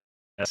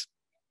as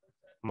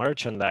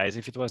merchandise,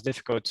 if it was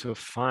difficult to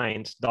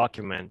find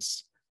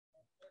documents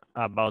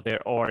about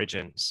their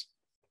origins.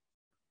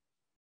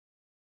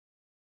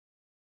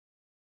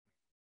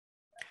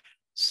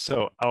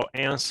 So I'll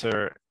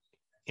answer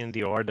in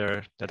the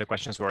order that the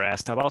questions were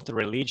asked. About the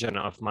religion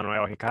of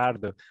Manuel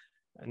Ricardo.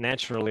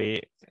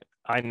 Naturally,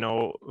 I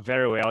know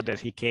very well that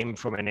he came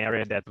from an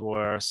area that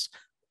was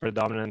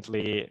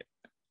predominantly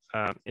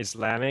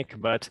Islamic,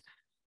 but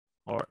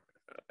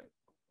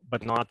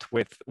not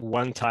with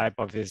one type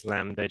of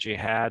Islam. The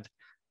jihad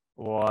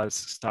was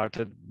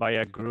started by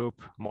a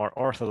group, more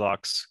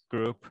orthodox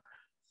group,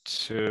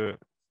 to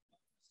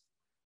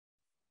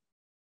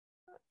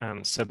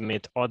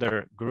submit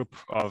other group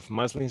of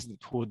Muslims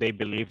who they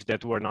believed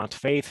that were not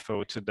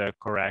faithful to the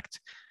correct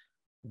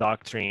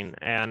doctrine.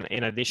 And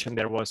in addition,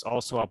 there was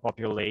also a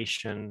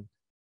population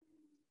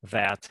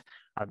that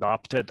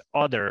adopted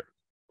other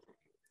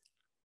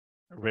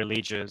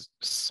religious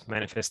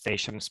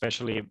manifestations,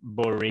 especially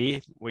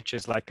Bori, which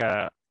is like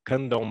a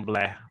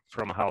candomblé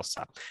from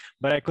Hausa.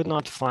 But I could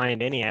not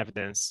find any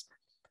evidence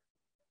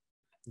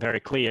very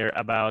clear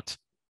about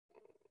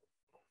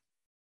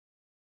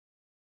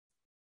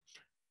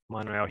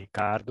Manuel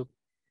Ricardo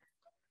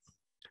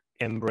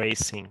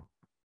embracing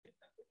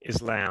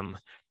Islam.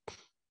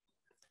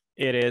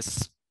 It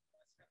is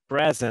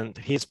present,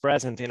 he's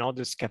present in all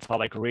these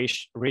Catholic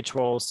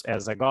rituals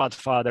as a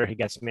godfather. He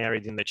gets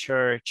married in the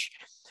church,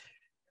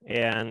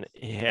 and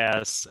he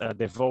has a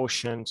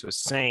devotion to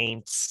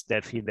saints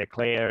that he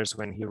declares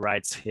when he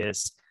writes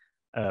his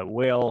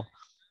will,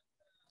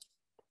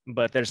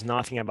 but there's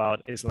nothing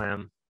about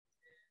Islam.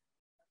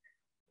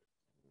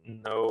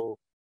 No,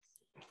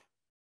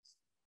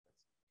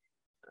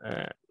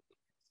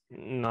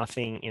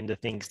 nothing in the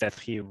things that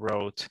he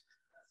wrote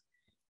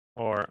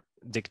or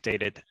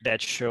dictated that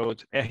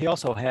showed. He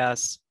also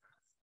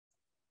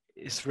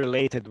is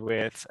related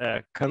with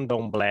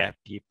candomblé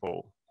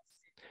people.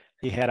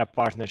 He had a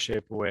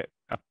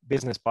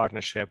business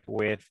partnership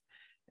with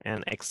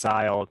an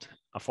exiled,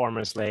 a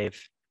former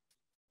slave,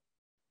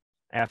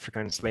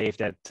 African slave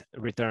that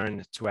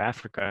returned to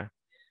Africa,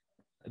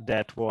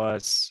 that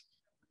was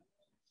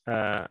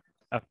a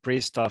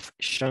priest of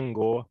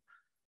Shango.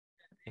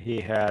 He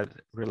had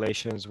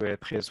relations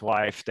with his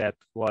wife that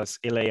was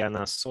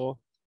Ileana So,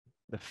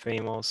 the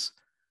famous,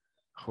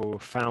 who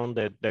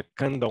founded the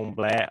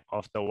Candomblé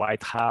of the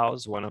White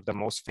House, one of the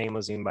most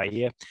famous in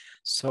Bahia.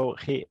 So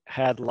he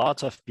had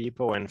lots of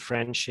people and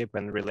friendship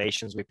and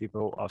relations with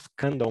people of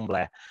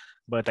Candomblé,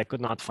 but I could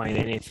not find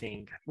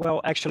anything.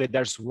 Well, actually,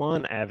 there's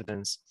one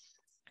evidence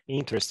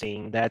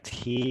interesting that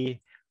he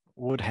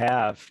would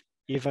have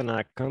even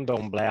a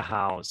Candomblé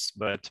house,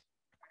 but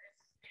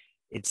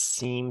it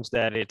seems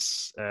that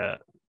it's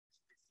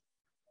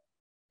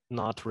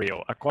not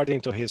real.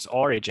 According to his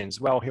origins,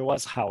 well, he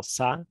was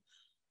Hausa,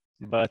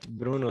 but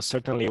Bruno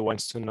certainly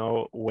wants to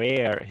know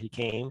where he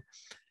came.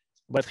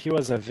 But he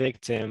was a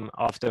victim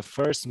of the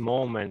first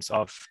moments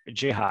of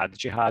jihad.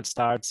 Jihad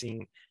starts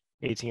in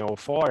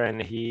 1804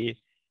 and he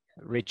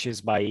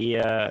reaches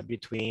Bahia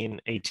between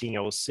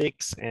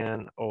 1806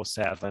 and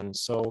 07.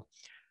 So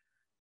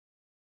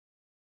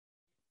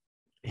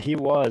he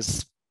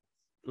was,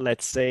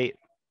 let's say,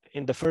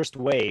 in the first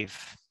wave.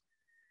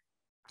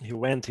 He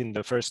went in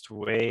the first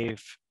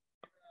wave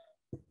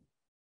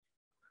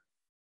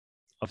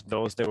of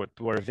those that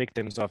were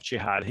victims of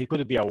jihad. He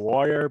could be a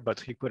warrior, but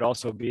he could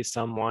also be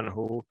someone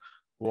who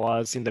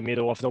was in the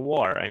middle of the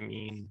war. I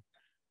mean,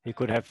 he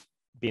could have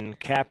been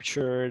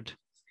captured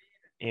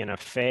in a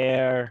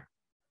fair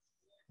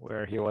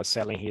where he was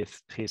selling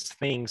his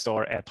things,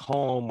 or at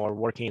home, or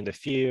working in the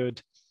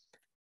field,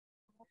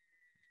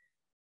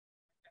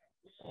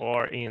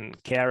 or in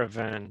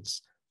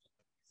caravans.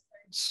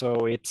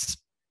 So it's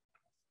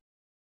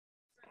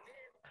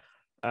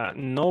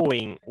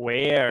knowing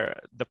where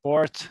the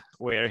port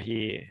where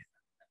he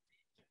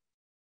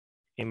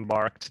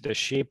embarked the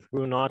ship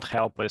will not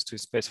help us to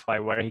specify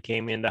where he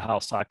came in the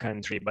Hausa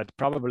country, but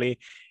probably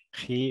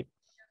he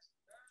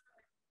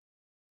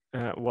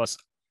was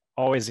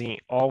always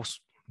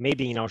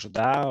maybe in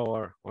Aljudá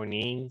or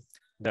Onin,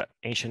 the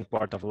ancient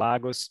port of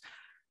Lagos.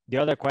 The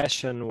other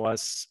question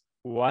was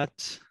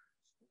what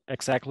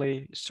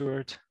exactly,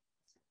 Stuart?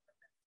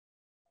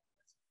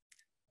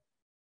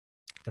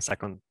 The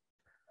second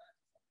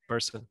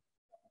person.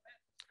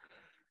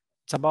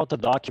 it's about the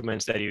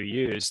documents that you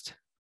used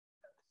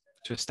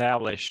to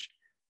establish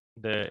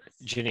the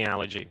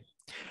genealogy.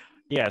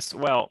 Yes,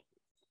 well,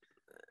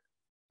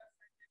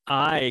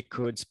 I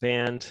could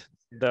spend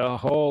the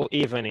whole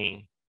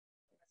evening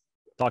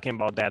talking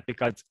about that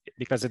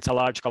because it's a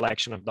large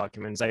collection of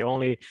documents. I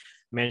only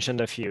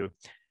mentioned a few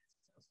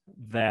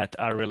that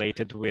are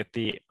related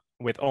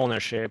with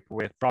ownership,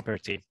 with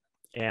property,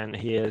 and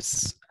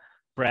his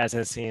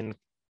presence in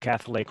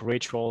Catholic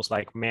rituals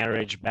like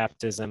marriage,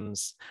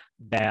 baptisms,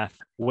 death,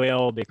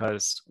 will,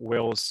 because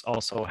wills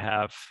also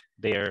have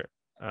their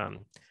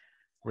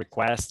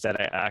requests that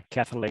a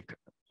Catholic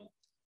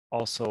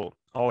also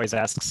always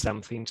asks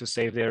something to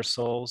save their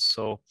souls.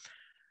 So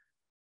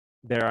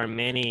there are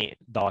many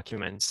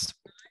documents,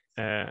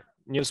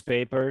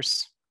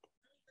 newspapers,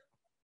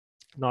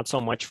 not so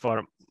much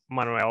for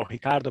Manuel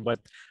Ricardo, but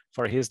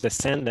for his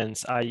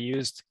descendants. I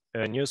used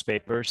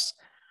newspapers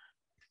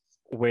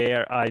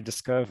where I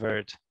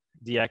discovered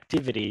the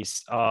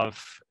activities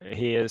of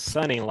his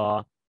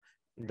son-in-law,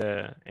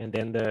 and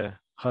then the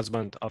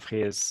husband of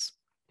his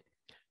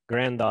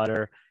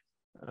granddaughter,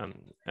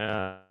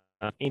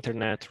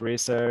 internet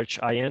research.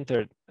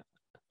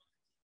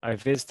 I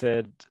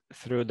visited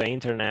through the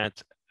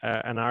internet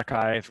an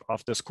archive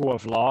of the School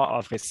of Law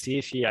of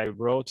Recife. I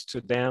wrote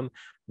to them,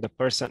 the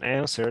person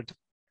answered.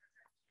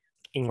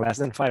 In less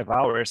than 5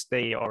 hours,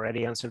 they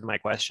already answered my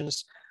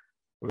questions,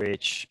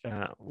 which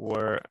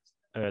were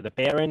the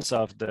parents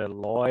of the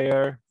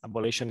lawyer,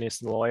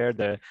 abolitionist lawyer,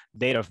 the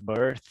date of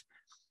birth.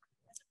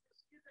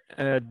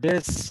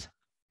 This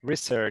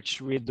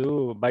research we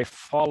do by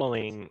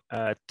following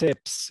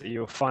tips.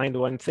 You find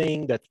one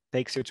thing that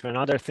takes you to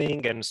another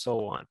thing, and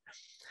so on.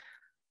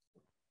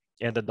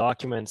 And the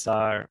documents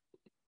are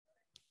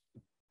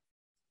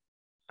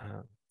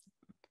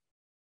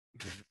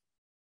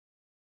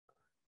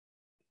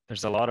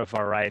there's a lot of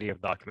variety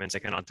of documents. I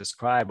cannot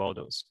describe all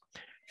those.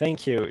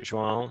 Thank you,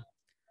 João.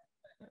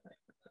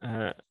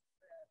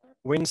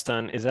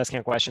 Winston is asking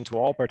a question to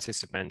all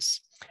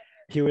participants.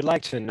 He would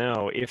like to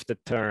know if the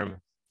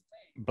term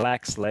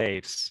Black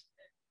slaves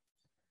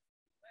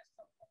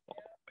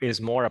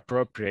is more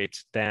appropriate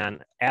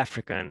than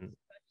African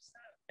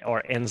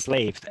or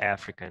enslaved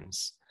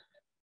Africans.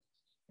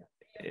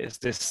 Is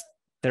this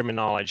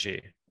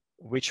terminology,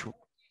 which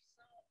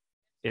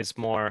is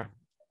more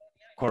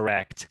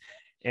correct?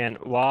 And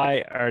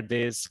why are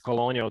these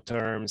colonial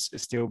terms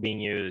still being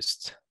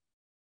used?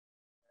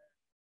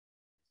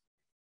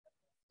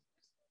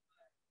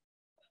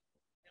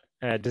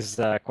 This is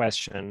a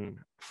question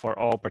for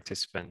all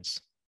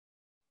participants.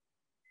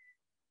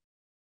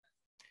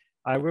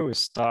 I will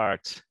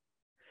start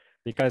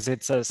because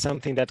it's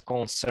something that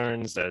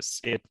concerns us.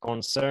 It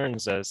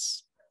concerns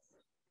us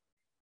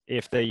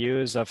if the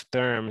use of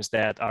terms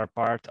that are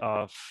part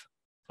of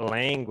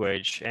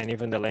language and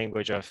even the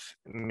language of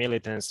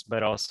militants,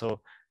 but also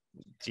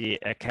the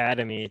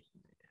academy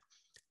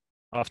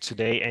of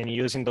today, and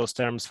using those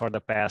terms for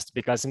the past.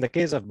 Because in the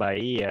case of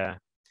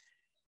Bahia,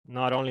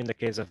 not only in the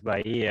case of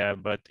Bahia,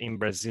 but in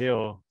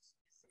Brazil,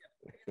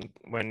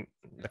 when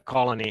the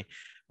colony,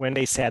 when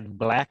they said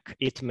Black,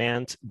 it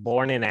meant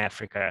born in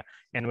Africa.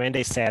 And when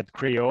they said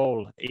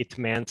Creole, it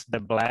meant the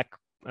Black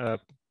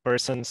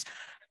persons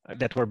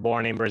that were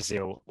born in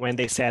Brazil. When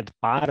they said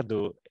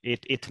Pardo,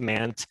 it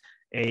meant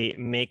a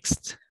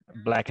mixed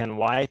Black and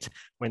white.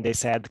 When they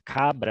said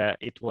Cabra,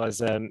 it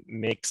was a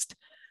mixed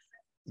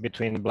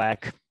between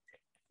Black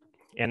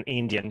and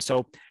Indian.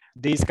 So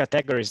these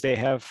categories, they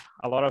have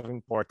a lot of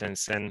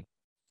importance. And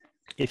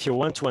if you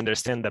want to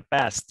understand the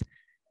past,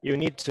 you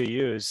need to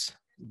use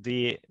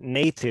the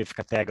native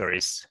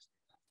categories,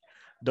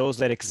 those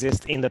that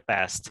exist in the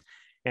past,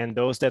 and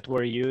those that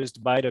were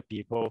used by the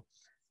people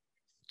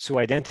to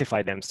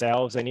identify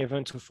themselves and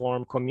even to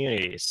form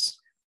communities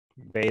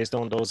based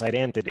on those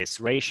identities,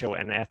 racial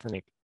and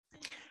ethnic.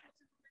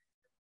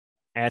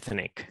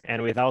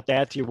 And without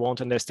that, you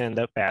won't understand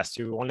the past.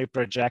 You only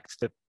project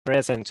the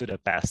present to the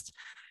past.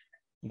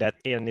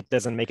 And it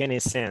doesn't make any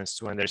sense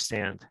to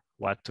understand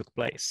what took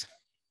place.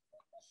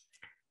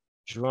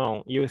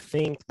 João, you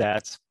think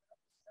that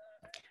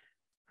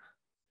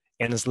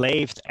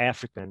enslaved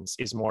Africans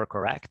is more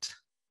correct?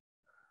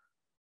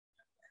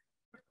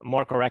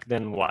 More correct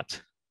than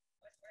what?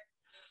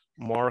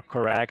 More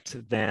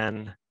correct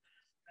than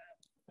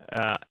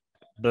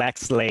Black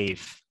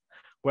slave.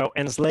 Well,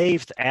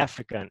 enslaved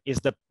African is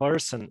the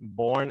person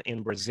born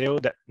in Brazil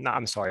that, no,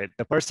 I'm sorry,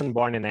 the person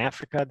born in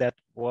Africa that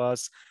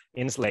was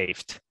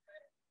enslaved.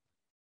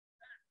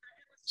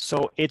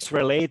 So it's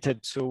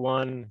related to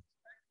one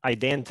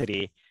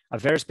identity, a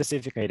very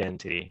specific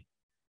identity.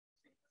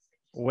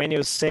 When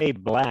you say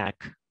Black,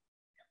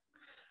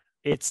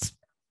 it's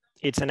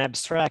an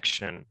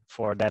abstraction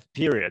for that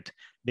period,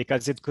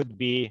 because it could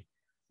be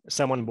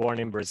someone born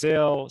in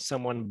Brazil,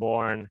 someone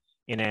born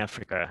in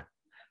Africa.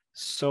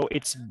 So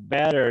it's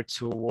better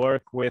to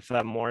work with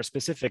a more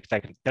specific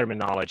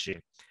terminology.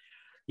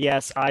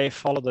 Yes, I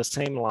follow the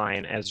same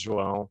line as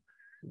João,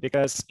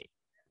 because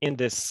in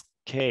this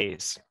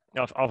case,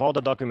 of all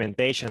the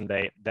documentation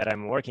that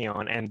I'm working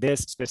on, and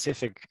this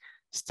specific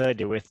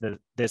study with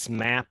this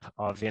map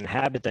of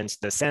inhabitants,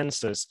 the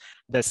census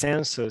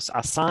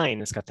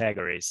assigns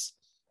categories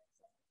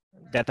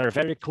that are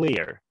very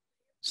clear.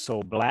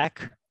 So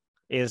black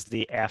is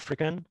the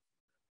African,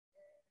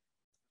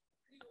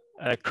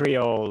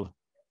 Creole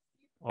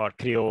or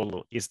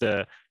Criollo is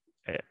the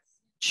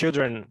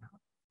children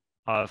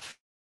of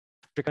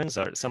Africans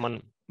or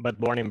someone but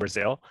born in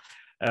Brazil.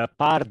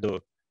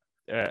 Pardo,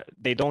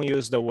 they don't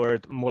use the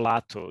word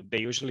mulatto. They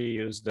usually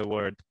use the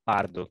word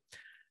pardo.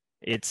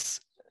 It's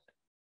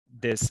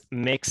this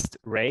mixed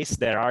race.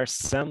 There are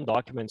some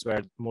documents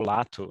where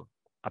mulatto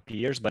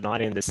appears, but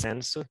not in the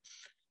census.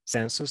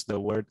 The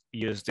word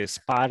used is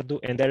pardo,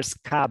 and there's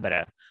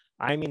cabra.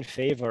 I'm in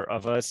favor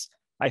of us.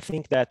 I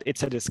think that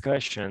it's a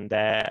discussion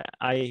that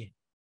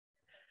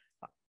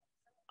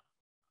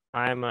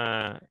I'm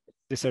a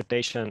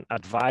dissertation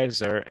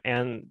advisor,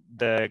 and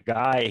the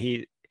guy,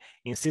 he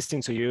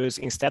insisting to use,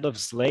 instead of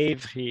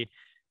slave, he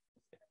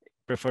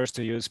prefers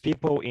to use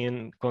people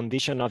in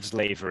condition of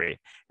slavery.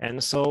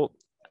 And so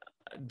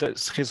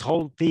his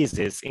whole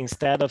thesis,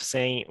 instead of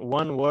saying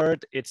one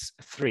word, it's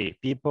 3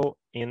 people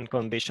in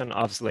condition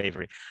of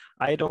slavery.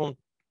 I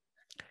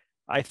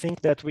think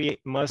that we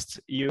must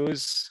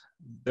use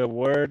the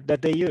word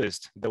that they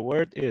used. The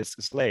word is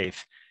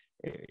slave.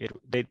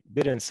 They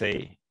didn't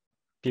say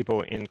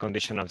people in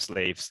condition of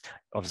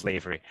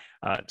slavery.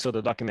 So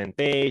the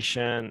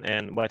documentation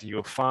and what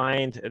you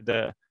find,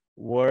 the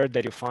word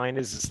that you find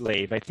is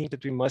slave. I think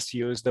that we must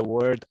use the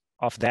word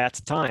of that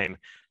time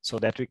so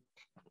that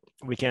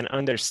we can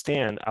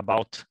understand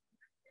about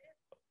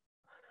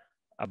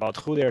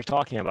who they're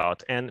talking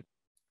about. And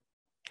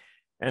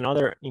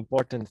another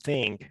important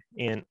thing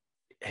in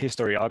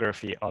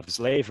historiography of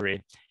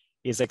slavery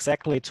is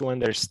exactly to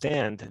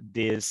understand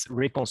this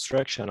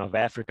reconstruction of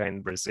Africa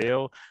and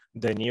Brazil,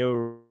 the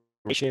new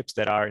relationships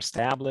that are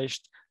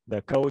established,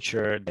 the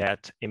culture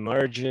that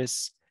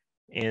emerges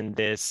in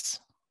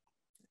this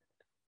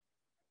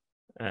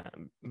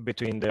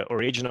between the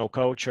original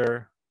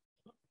culture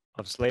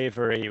of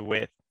slavery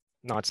with,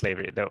 not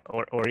slavery, the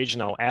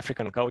original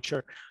African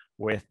culture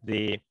with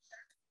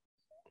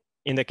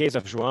in the case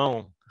of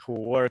João, who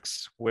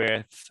works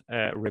with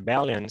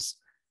rebellions,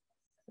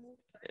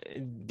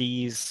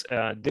 these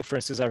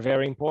differences are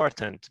very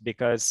important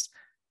because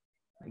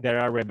there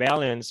are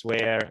rebellions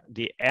where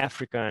the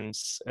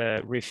Africans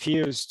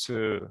refuse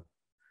to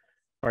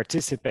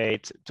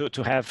participate,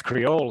 to have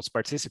Creoles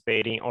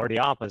participating, or the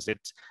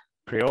opposite,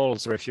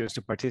 Creoles refuse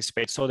to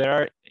participate. So there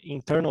are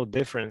internal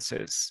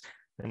differences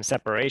and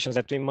separations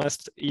that we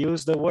must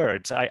use the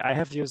words. I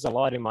have used a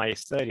lot in my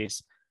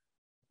studies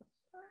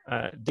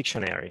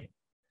dictionary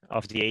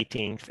of the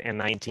 18th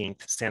and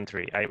 19th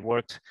century. I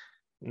worked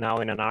now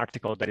in an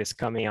article that is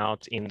coming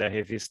out in the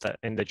revista,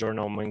 in the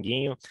journal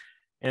Manguinho.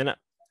 And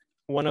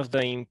one of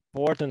the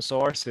important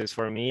sources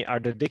for me are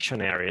the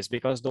dictionaries,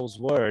 because those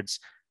words,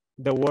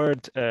 the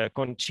word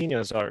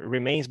continues or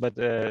remains, but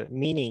the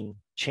meaning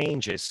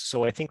changes.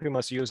 So I think we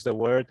must use the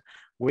word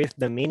with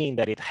the meaning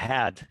that it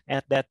had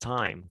at that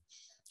time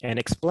and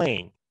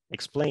explain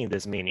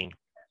this meaning.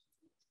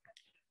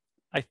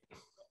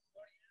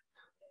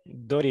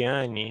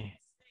 Doriane,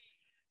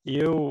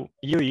 you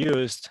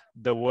used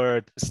the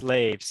word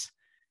slaves,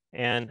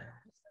 and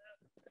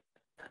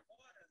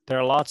there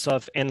are lots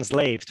of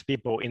enslaved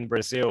people in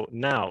Brazil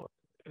now,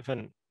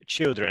 even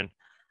children.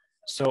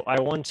 So I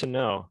want to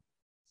know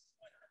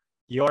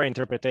your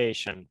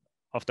interpretation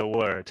of the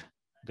word,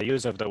 the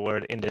use of the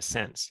word in this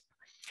sense.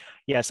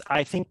 Yes,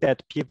 I think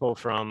that people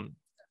from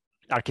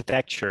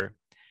architecture,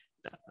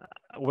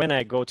 when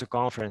I go to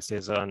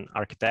conferences on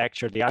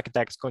architecture, the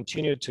architects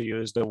continue to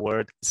use the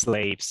word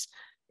slaves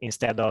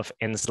instead of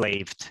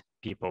enslaved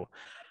people.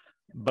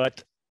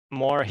 But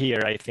more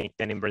here, I think,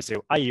 than in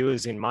Brazil. I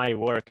use in my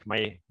work,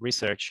 my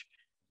research,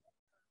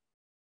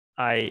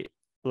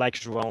 like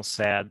João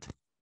said,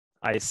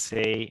 I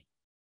say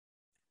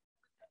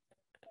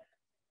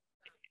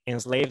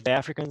enslaved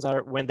Africans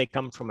are when they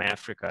come from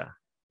Africa.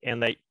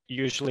 And I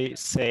usually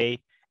say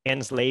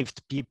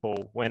enslaved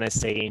people when I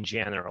say in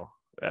general,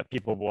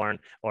 people born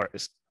or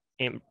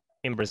in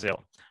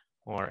Brazil.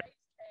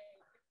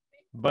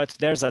 But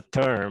there's a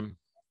term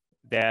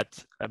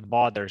that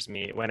bothers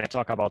me when I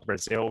talk about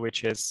Brazil,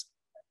 which is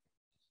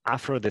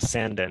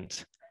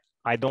Afro-descendant.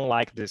 I don't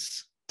like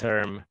this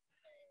term.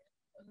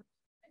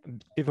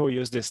 People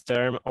use this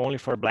term only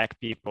for Black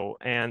people,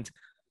 and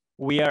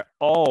we are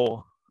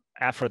all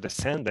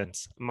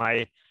Afro-descendants.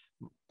 My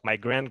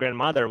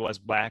grandmother was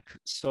Black,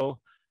 so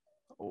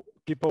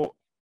people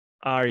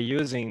are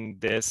using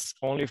this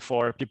only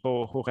for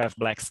people who have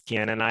Black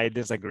skin, and I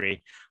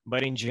disagree.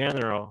 But in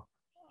general,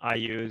 I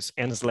use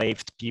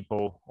enslaved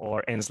people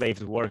or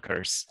enslaved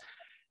workers.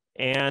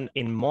 And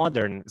in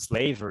modern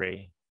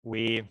slavery,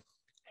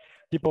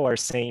 people are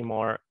saying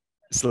more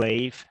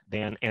slave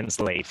than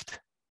enslaved.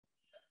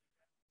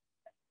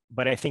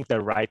 But I think the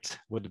right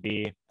would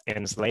be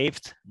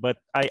enslaved, but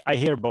I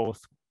hear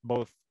both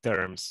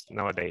terms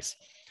nowadays.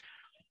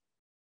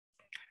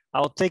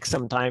 I'll take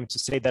some time to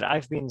say that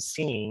I've been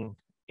seeing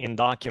in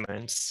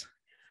documents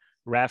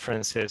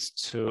references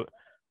to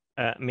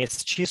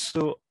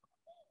mestiço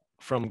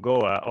from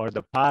Goa or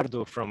the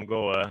pardo from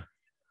Goa.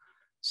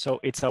 So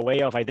it's a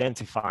way of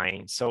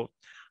identifying. So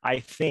I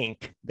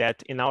think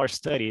that in our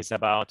studies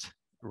about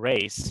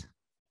race,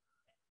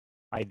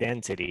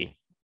 identity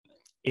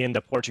in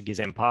the Portuguese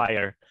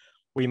Empire,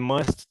 we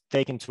must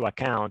take into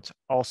account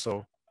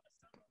also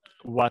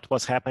what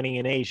was happening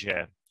in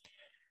Asia,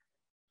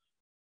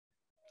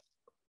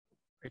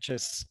 which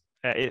is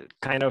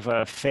kind of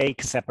a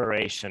fake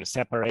separation,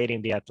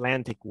 separating the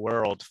Atlantic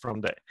world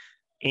from the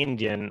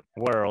Indian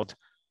world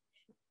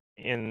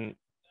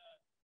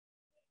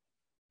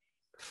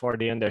for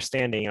the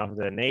understanding of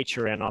the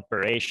nature and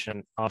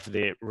operation of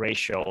the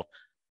racial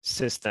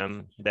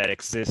system that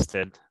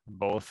existed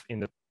both in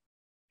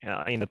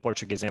the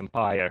Portuguese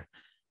Empire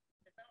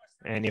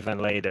and even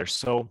later.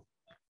 So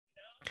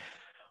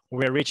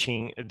we're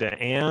reaching the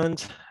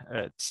end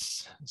at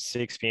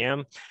 6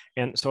 p.m.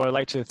 And so I'd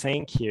like to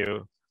thank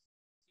you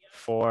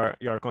for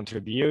your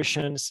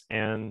contributions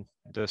and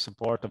the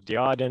support of the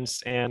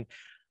audience. And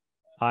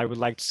I would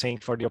like to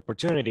thank for the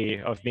opportunity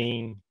of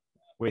being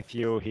with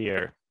you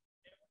here.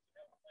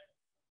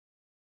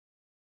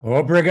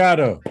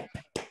 Obrigado.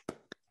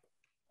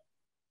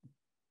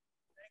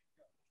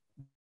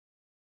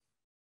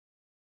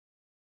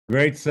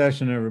 Great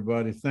session,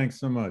 everybody. Thanks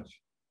so much.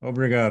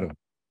 Obrigado.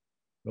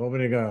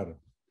 Obrigado.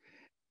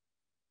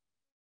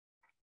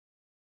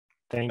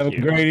 Thank Have you.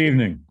 a great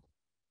evening.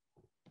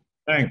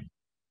 Thanks.